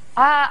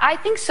 I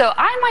think so.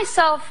 I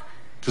myself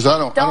Because I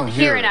don't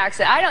hear an it.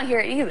 accent. I don't hear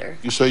it either.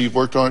 You say you've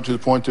worked on it to the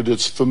point that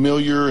it's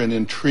familiar and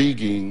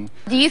intriguing.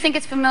 Do you think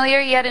it's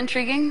familiar yet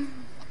intriguing?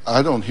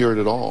 I don't hear it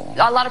at all.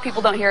 A lot of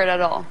people don't hear it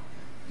at all.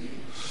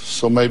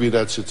 So maybe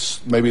that's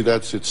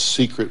its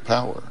secret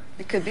power.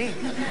 It could be.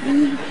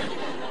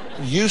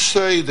 You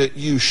say that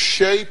you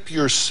shape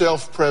your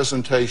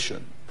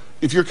self-presentation.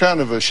 If you're kind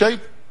of a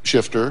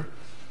shapeshifter,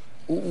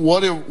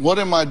 what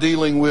am I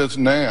dealing with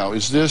now?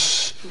 Is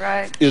this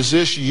right? Is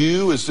this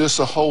you? Is this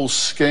a whole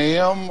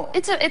scam?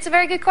 It's a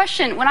very good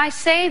question. When I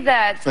say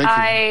that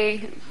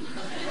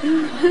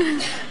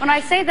when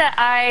I say that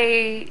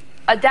I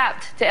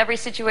adapt to every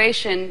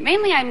situation,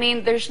 mainly I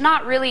mean there's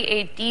not really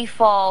a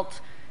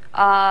default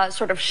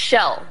sort of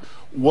shell.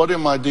 What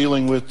am I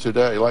dealing with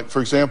today? Like,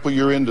 for example,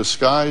 you're in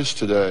disguise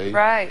today.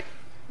 Right.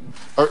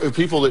 Are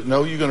people that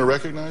know you going to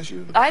recognize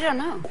you? I don't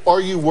know.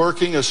 Are you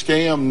working a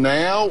scam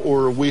now,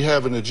 or are we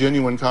having a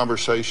genuine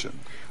conversation?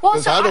 Well,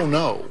 Because I don't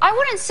know. I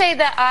wouldn't say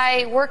that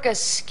I work a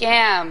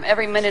scam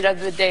every minute of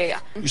the day.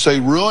 You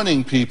say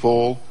ruining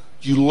people.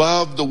 You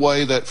love the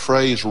way that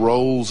phrase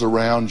rolls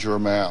around your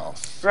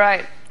mouth.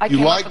 Right. You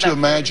like to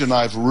imagine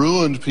I've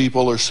ruined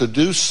people or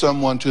seduced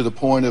someone to the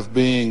point of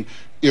being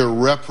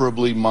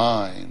irreparably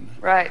mine.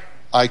 Right.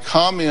 I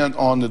comment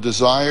on the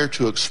desire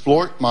to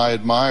exploit my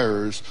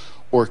admirers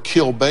or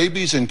kill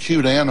babies and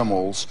cute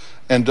animals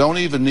and don't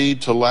even need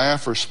to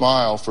laugh or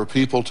smile for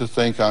people to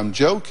think I'm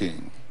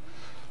joking.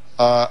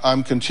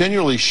 I'm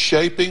continually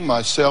shaping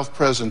my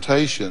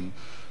self-presentation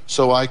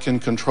so I can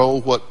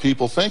control what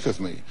people think of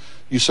me.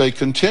 You say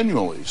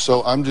continually,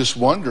 so I'm just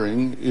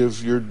wondering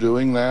if you're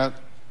doing that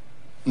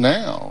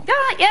now. Yeah,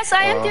 yes,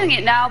 I am doing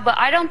it now, but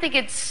I don't think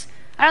it's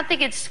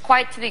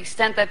quite to the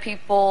extent that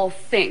people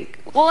think.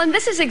 Well, and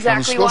this is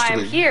exactly why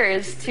I'm here,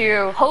 is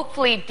to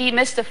hopefully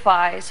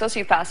demystify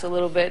sociopaths a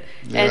little bit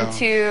and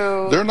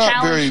to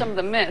challenge some of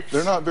the myths.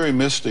 They're not very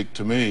mystic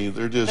to me.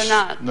 They're just... They're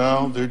not.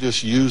 No, they're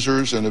just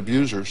users and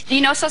abusers. Do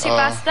you know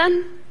sociopaths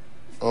then?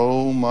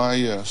 Oh my,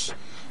 yes.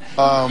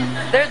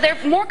 They're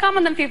more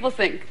common than people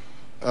think.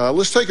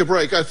 Let's take a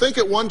break. I think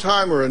at one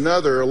time or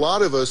another, a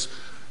lot of us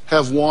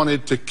have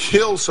wanted to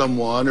kill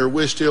someone or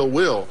wished ill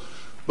will.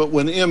 But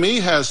when M.E.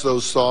 has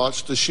those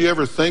thoughts, does she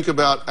ever think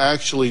about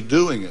actually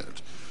doing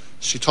it?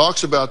 She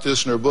talks about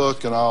this in her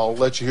book, and I'll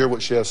let you hear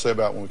what she has to say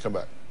about it when we come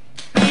back.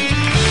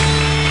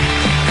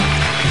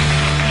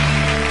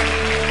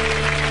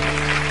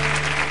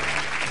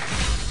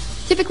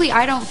 Typically,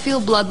 I don't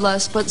feel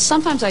bloodlust, but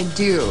sometimes I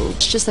do.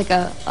 It's just like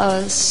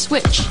a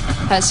switch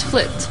has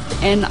flipped,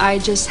 and I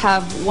just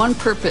have one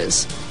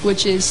purpose,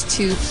 which is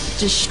to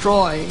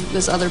destroy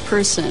this other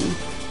person.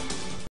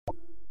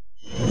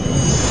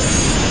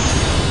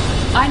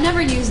 I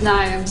never use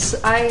knives.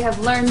 I have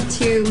learned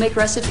to make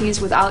recipes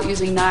without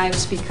using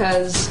knives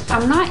because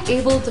I'm not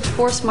able to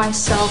force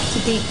myself to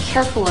be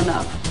careful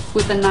enough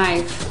with a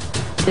knife.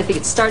 If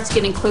it starts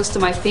getting close to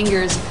my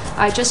fingers,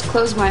 I just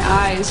close my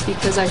eyes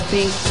because I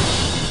think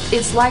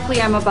it's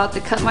likely I'm about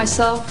to cut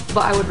myself,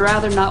 but I would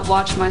rather not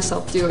watch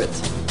myself do it.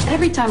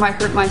 Every time I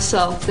hurt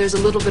myself, there's a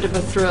little bit of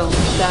a thrill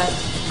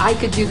that I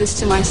could do this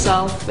to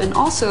myself, and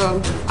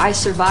also I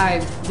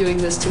survived doing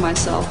this to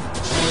myself.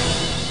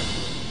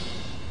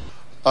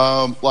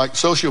 Like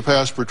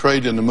sociopaths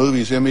portrayed in the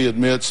movies, Emmy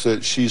admits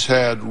that she's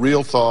had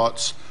real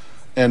thoughts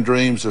and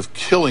dreams of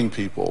killing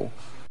people.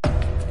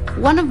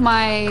 One of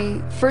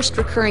my first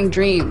recurring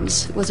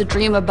dreams was a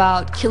dream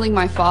about killing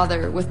my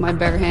father with my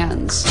bare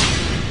hands.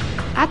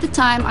 At the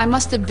time, I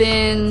must have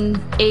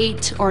been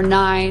 8 or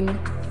 9,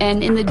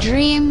 and in the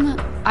dream,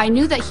 I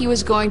knew that he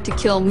was going to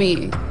kill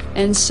me.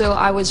 And so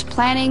I was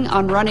planning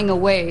on running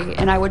away,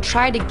 and I would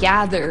try to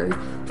gather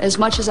as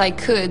much as I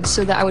could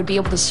so that I would be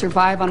able to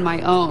survive on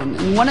my own.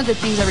 And one of the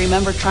things I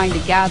remember trying to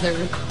gather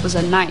was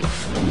a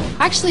knife.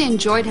 I actually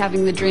enjoyed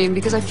having the dream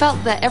because I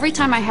felt that every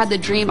time I had the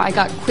dream, I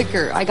got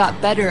quicker, I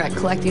got better at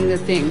collecting the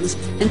things,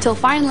 until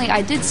finally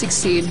I did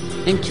succeed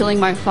in killing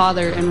my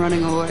father and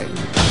running away.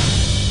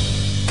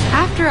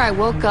 After I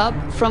woke up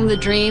from the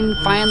dream,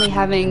 finally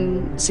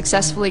having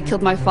successfully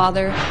killed my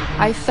father,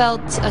 I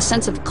felt a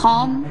sense of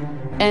calm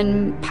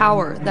and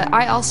power, that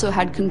I also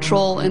had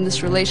control in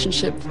this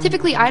relationship.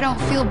 Typically, I don't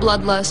feel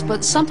bloodlust,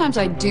 but sometimes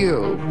I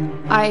do.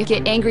 I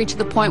get angry to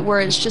the point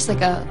where it's just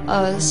like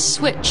a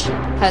switch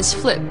has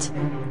flipped,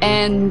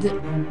 and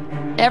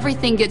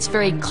everything gets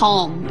very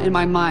calm in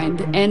my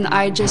mind, and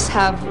I just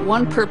have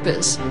one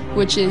purpose,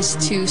 which is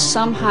to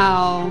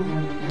somehow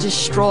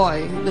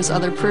destroy this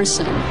other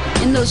person.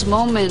 In those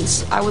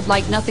moments, I would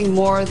like nothing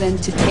more than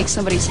to take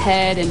somebody's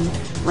head and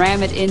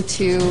ram it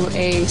into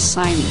a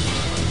sign.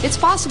 It's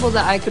possible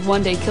that I could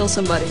one day kill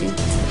somebody.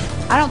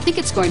 I don't think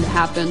it's going to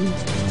happen,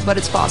 but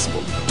it's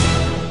possible.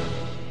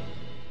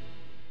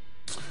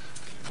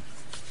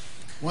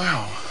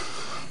 Wow.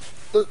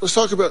 Let's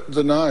talk about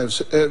the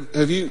knives.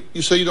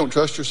 You say you don't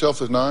trust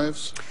yourself with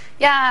knives?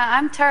 Yeah,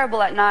 I'm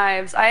terrible at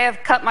knives. I have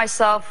cut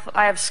myself.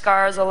 I have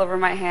scars all over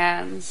my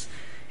hands.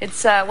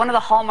 It's one of the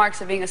hallmarks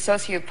of being a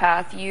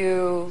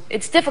sociopath.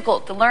 It's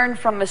difficult to learn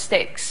from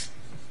mistakes.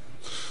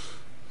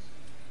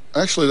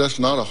 Actually, that's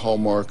not a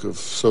hallmark of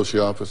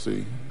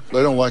sociopathy.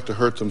 They don't like to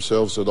hurt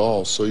themselves at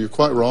all, so you're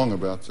quite wrong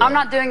about that. I'm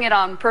not doing it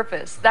on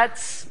purpose.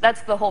 That's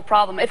the whole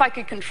problem. If I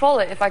could control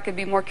it, if I could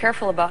be more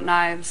careful about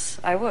knives,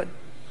 I would.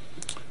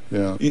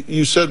 Yeah.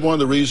 You said one of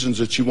the reasons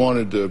that you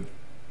wanted to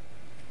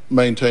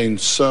maintain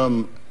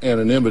some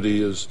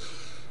anonymity is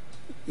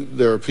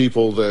there are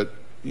people that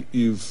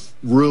you've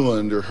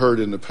ruined or hurt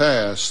in the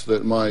past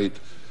that might,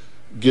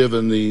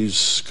 given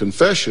these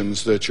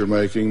confessions that you're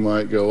making,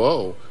 might go,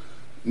 oh,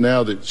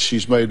 now that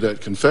she's made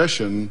that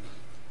confession,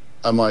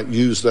 I might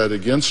use that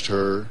against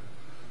her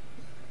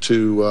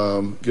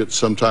to get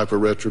some type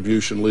of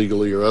retribution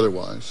legally or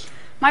otherwise.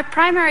 My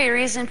primary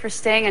reason for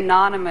staying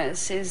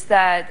anonymous is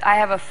that I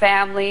have a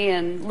family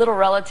and little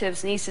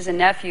relatives, nieces and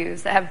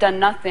nephews that have done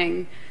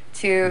nothing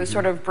to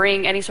sort of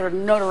bring any sort of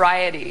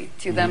notoriety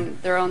to them,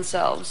 their own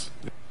selves.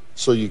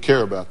 So you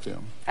care about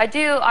them? I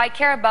do. I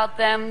care about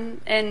them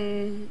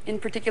in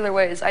particular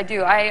ways. I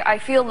do. I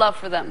feel love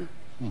for them.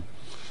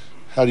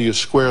 How do you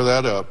square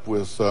that up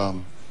with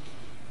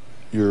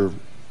your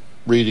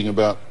reading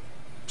about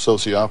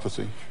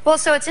sociopathy? Well,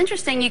 so it's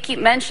interesting you keep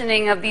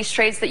mentioning of these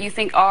traits that you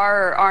think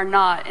are or are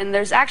not, and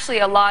there's actually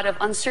a lot of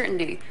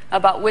uncertainty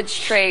about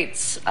which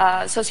traits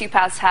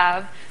sociopaths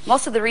have.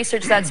 Most of the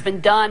research that's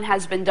been done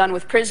has been done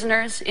with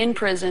prisoners in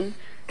prison,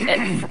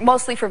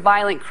 mostly for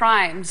violent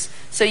crimes.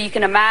 So you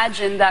can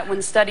imagine that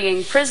when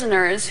studying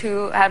prisoners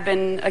who have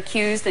been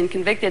accused and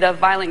convicted of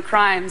violent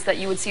crimes, that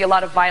you would see a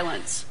lot of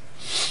violence.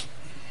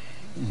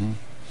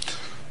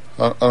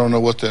 I don't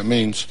know what that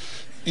means.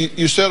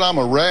 You said I'm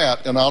a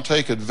rat and I'll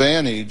take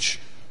advantage,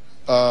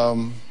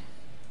 and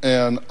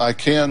I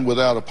can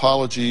without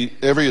apology,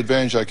 every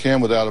advantage I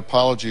can without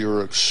apology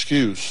or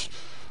excuse.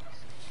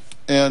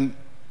 And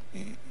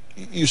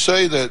you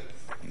say that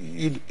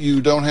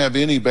you don't have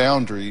any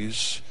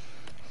boundaries.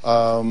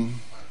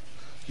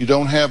 You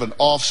don't have an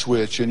off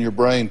switch in your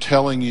brain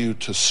telling you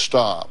to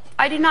stop.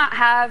 I do not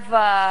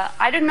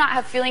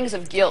have feelings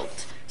of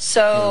guilt.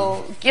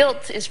 So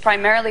guilt is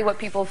primarily what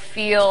people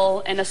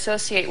feel and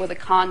associate with a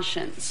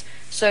conscience.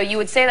 So you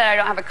would say that I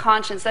don't have a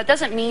conscience. That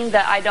doesn't mean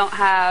that I don't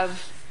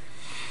have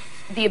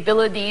the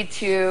ability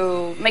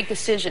to make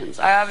decisions.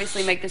 I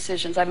obviously make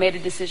decisions. I made a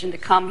decision to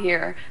come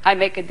here. I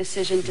make a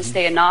decision to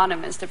stay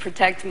anonymous, to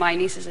protect my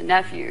nieces and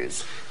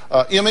nephews.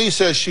 M.E.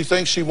 says she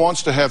thinks she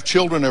wants to have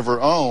children of her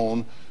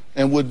own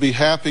and would be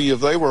happy if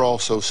they were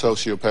also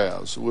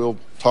sociopaths. We'll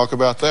talk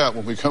about that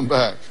when we come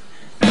back.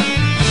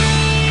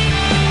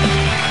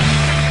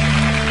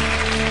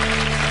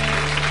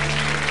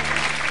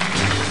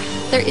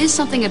 There is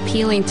something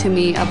appealing to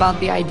me about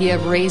the idea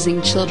of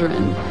raising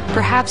children.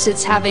 Perhaps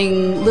it's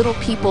having little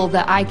people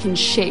that I can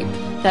shape,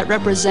 that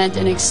represent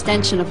an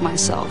extension of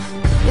myself.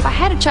 If I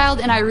had a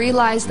child and I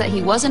realized that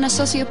he wasn't a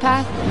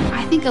sociopath,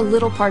 I think a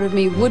little part of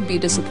me would be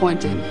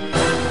disappointed.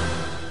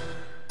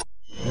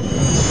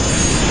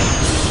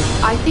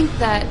 I think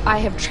that I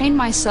have trained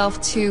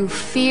myself to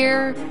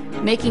fear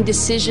making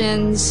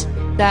decisions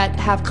that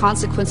have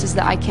consequences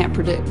that I can't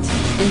predict.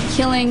 And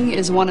killing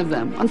is one of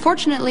them.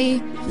 Unfortunately,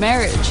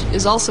 marriage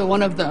is also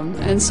one of them.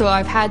 And so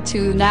I've had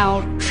to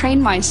now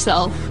train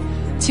myself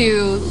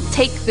to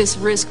take this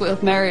risk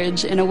with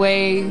marriage in a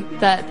way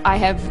that I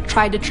have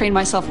tried to train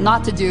myself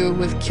not to do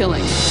with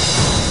killing.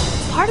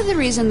 Part of the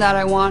reason that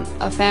I want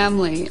a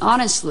family,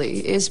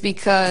 honestly, is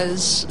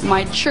because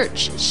my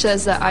church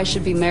says that I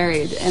should be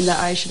married and that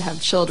I should have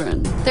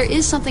children. There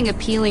is something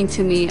appealing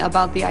to me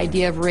about the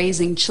idea of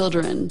raising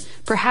children.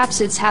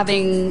 Perhaps it's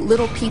having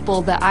little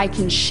people that I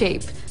can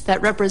shape, that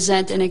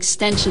represent an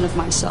extension of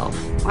myself.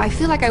 I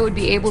feel like I would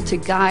be able to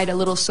guide a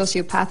little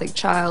sociopathic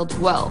child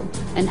well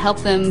and help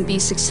them be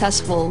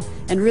successful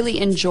and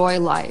really enjoy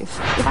life.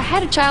 If I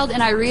had a child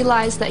and I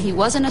realized that he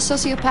wasn't a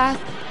sociopath,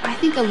 I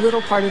think a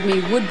little part of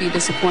me would be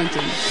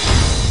disappointed.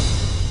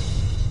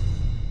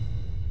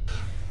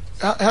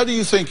 How do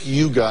you think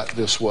you got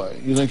this way?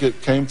 You think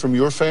it came from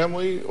your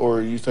family,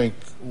 or you think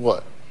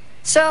what?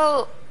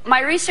 So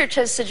my research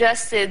has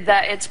suggested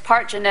that it's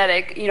part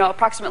genetic,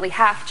 approximately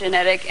half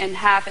genetic and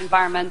half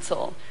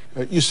environmental.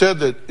 You said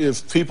that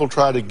if people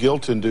try to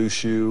guilt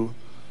induce you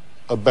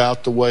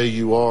about the way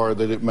you are,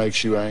 that it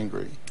makes you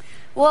angry.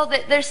 Well,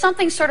 there's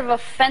something sort of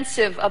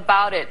offensive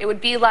about it. It would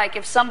be like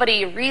if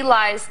somebody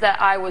realized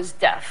that I was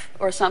deaf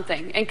or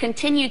something and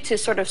continued to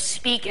sort of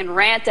speak and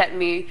rant at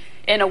me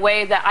in a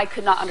way that I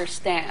could not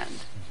understand.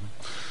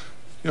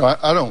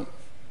 I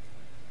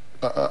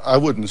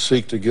wouldn't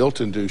seek to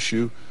guilt induce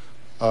you.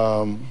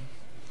 But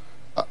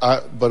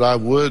I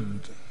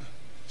would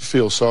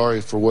feel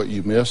sorry for what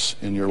you miss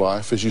in your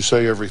life. As you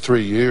say, every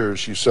 3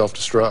 years you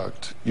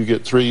self-destruct. You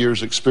get 3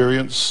 years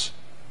experience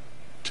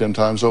 10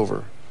 times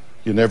over.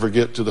 You never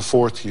get to the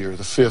 4th year,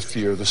 the 5th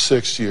year, the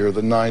 6th year,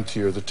 the 9th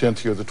year, the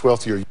 10th year, the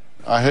 12th year.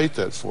 I hate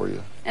that for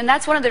you. And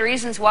that's one of the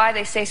reasons why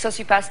they say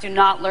sociopaths do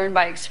not learn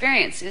by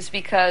experience, is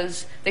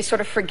because they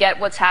sort of forget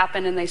what's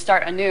happened and they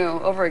start anew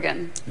over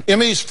again.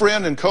 Emmy's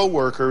friend and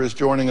co-worker is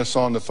joining us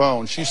on the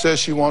phone. She says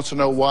she wants to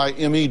know why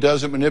Emmy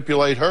doesn't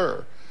manipulate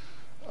her.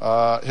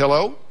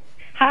 Hello?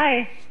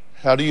 Hi.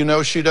 How do you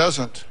know she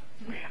doesn't?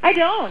 I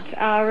don't,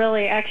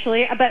 really,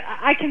 actually. But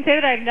I can say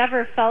that I've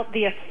never felt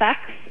the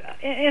effects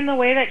in the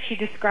way that she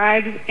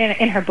describes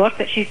in her book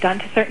that she's done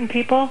to certain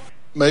people.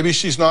 Maybe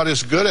she's not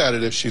as good at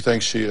it as she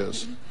thinks she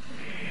is.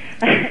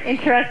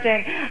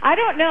 Interesting. I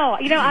don't know.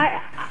 You know,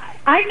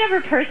 I've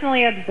never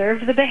personally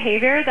observed the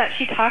behavior that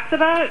she talks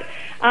about.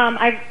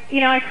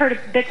 I've heard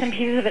bits and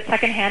pieces of it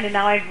secondhand, and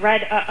now I've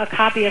read a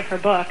copy of her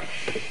book.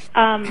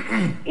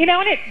 And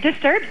it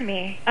disturbs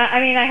me.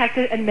 I have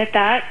to admit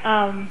that.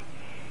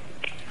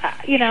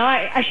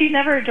 She's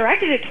never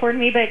directed it toward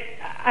me, but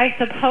I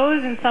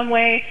suppose in some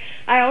way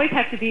I always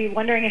have to be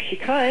wondering if she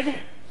could.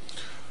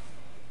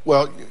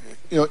 Well,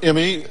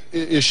 Emmy,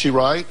 is she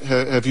right?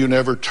 Have you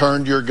never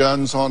turned your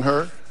guns on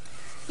her?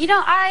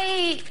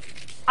 I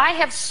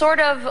have sort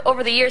of,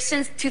 over the years,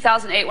 since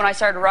 2008 when I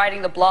started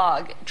writing the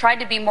blog, tried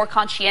to be more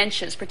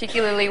conscientious,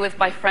 particularly with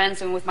my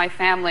friends and with my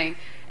family.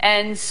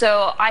 And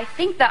so I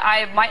think that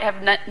I might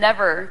have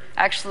never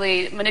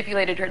actually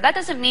manipulated her. That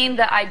doesn't mean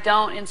that I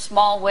don't, in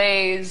small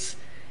ways,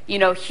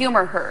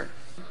 humor her.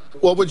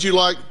 What would you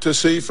like to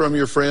see from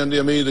your friend,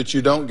 Emmy, that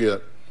you don't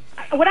get?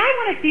 What I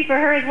want to see for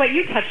her is what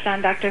you touched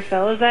on, Dr.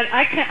 Phil, is that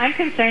I'm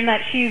concerned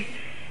that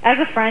as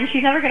a friend,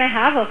 she's never going to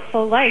have a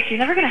full life. She's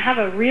never going to have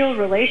a real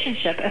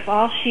relationship if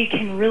all she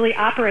can really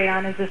operate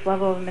on is this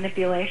level of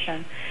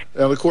manipulation.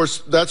 And, of course,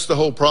 that's the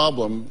whole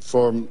problem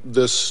from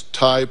this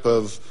type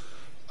of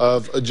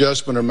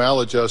adjustment or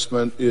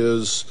maladjustment,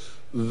 is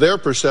their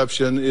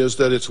perception is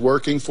that it's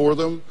working for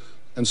them,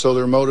 and so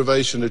their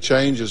motivation to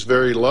change is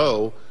very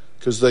low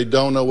because they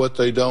don't know what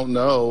they don't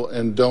know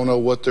and don't know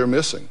what they're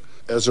missing.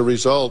 As a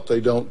result, they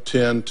don't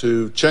tend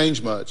to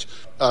change much.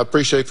 I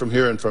appreciate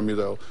hearing from you,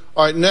 though.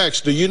 All right,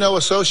 next, do you know a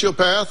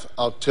sociopath?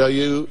 I'll tell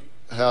you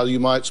how you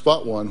might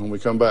spot one when we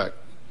come back.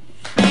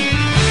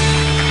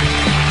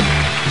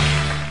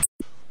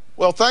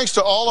 Well, thanks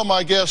to all of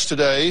my guests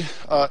today.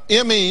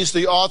 Emmy's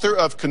the author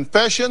of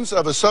Confessions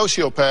of a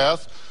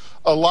Sociopath,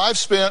 a life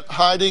spent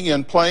hiding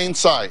in plain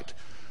sight.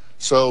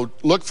 So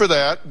look for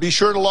that. Be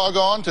sure to log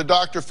on to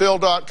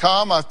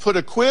drphil.com. I've put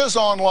a quiz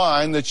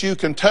online that you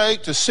can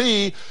take to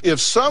see if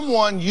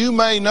someone you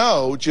may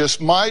know just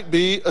might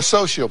be a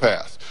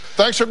sociopath.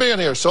 Thanks for being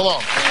here. So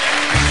long.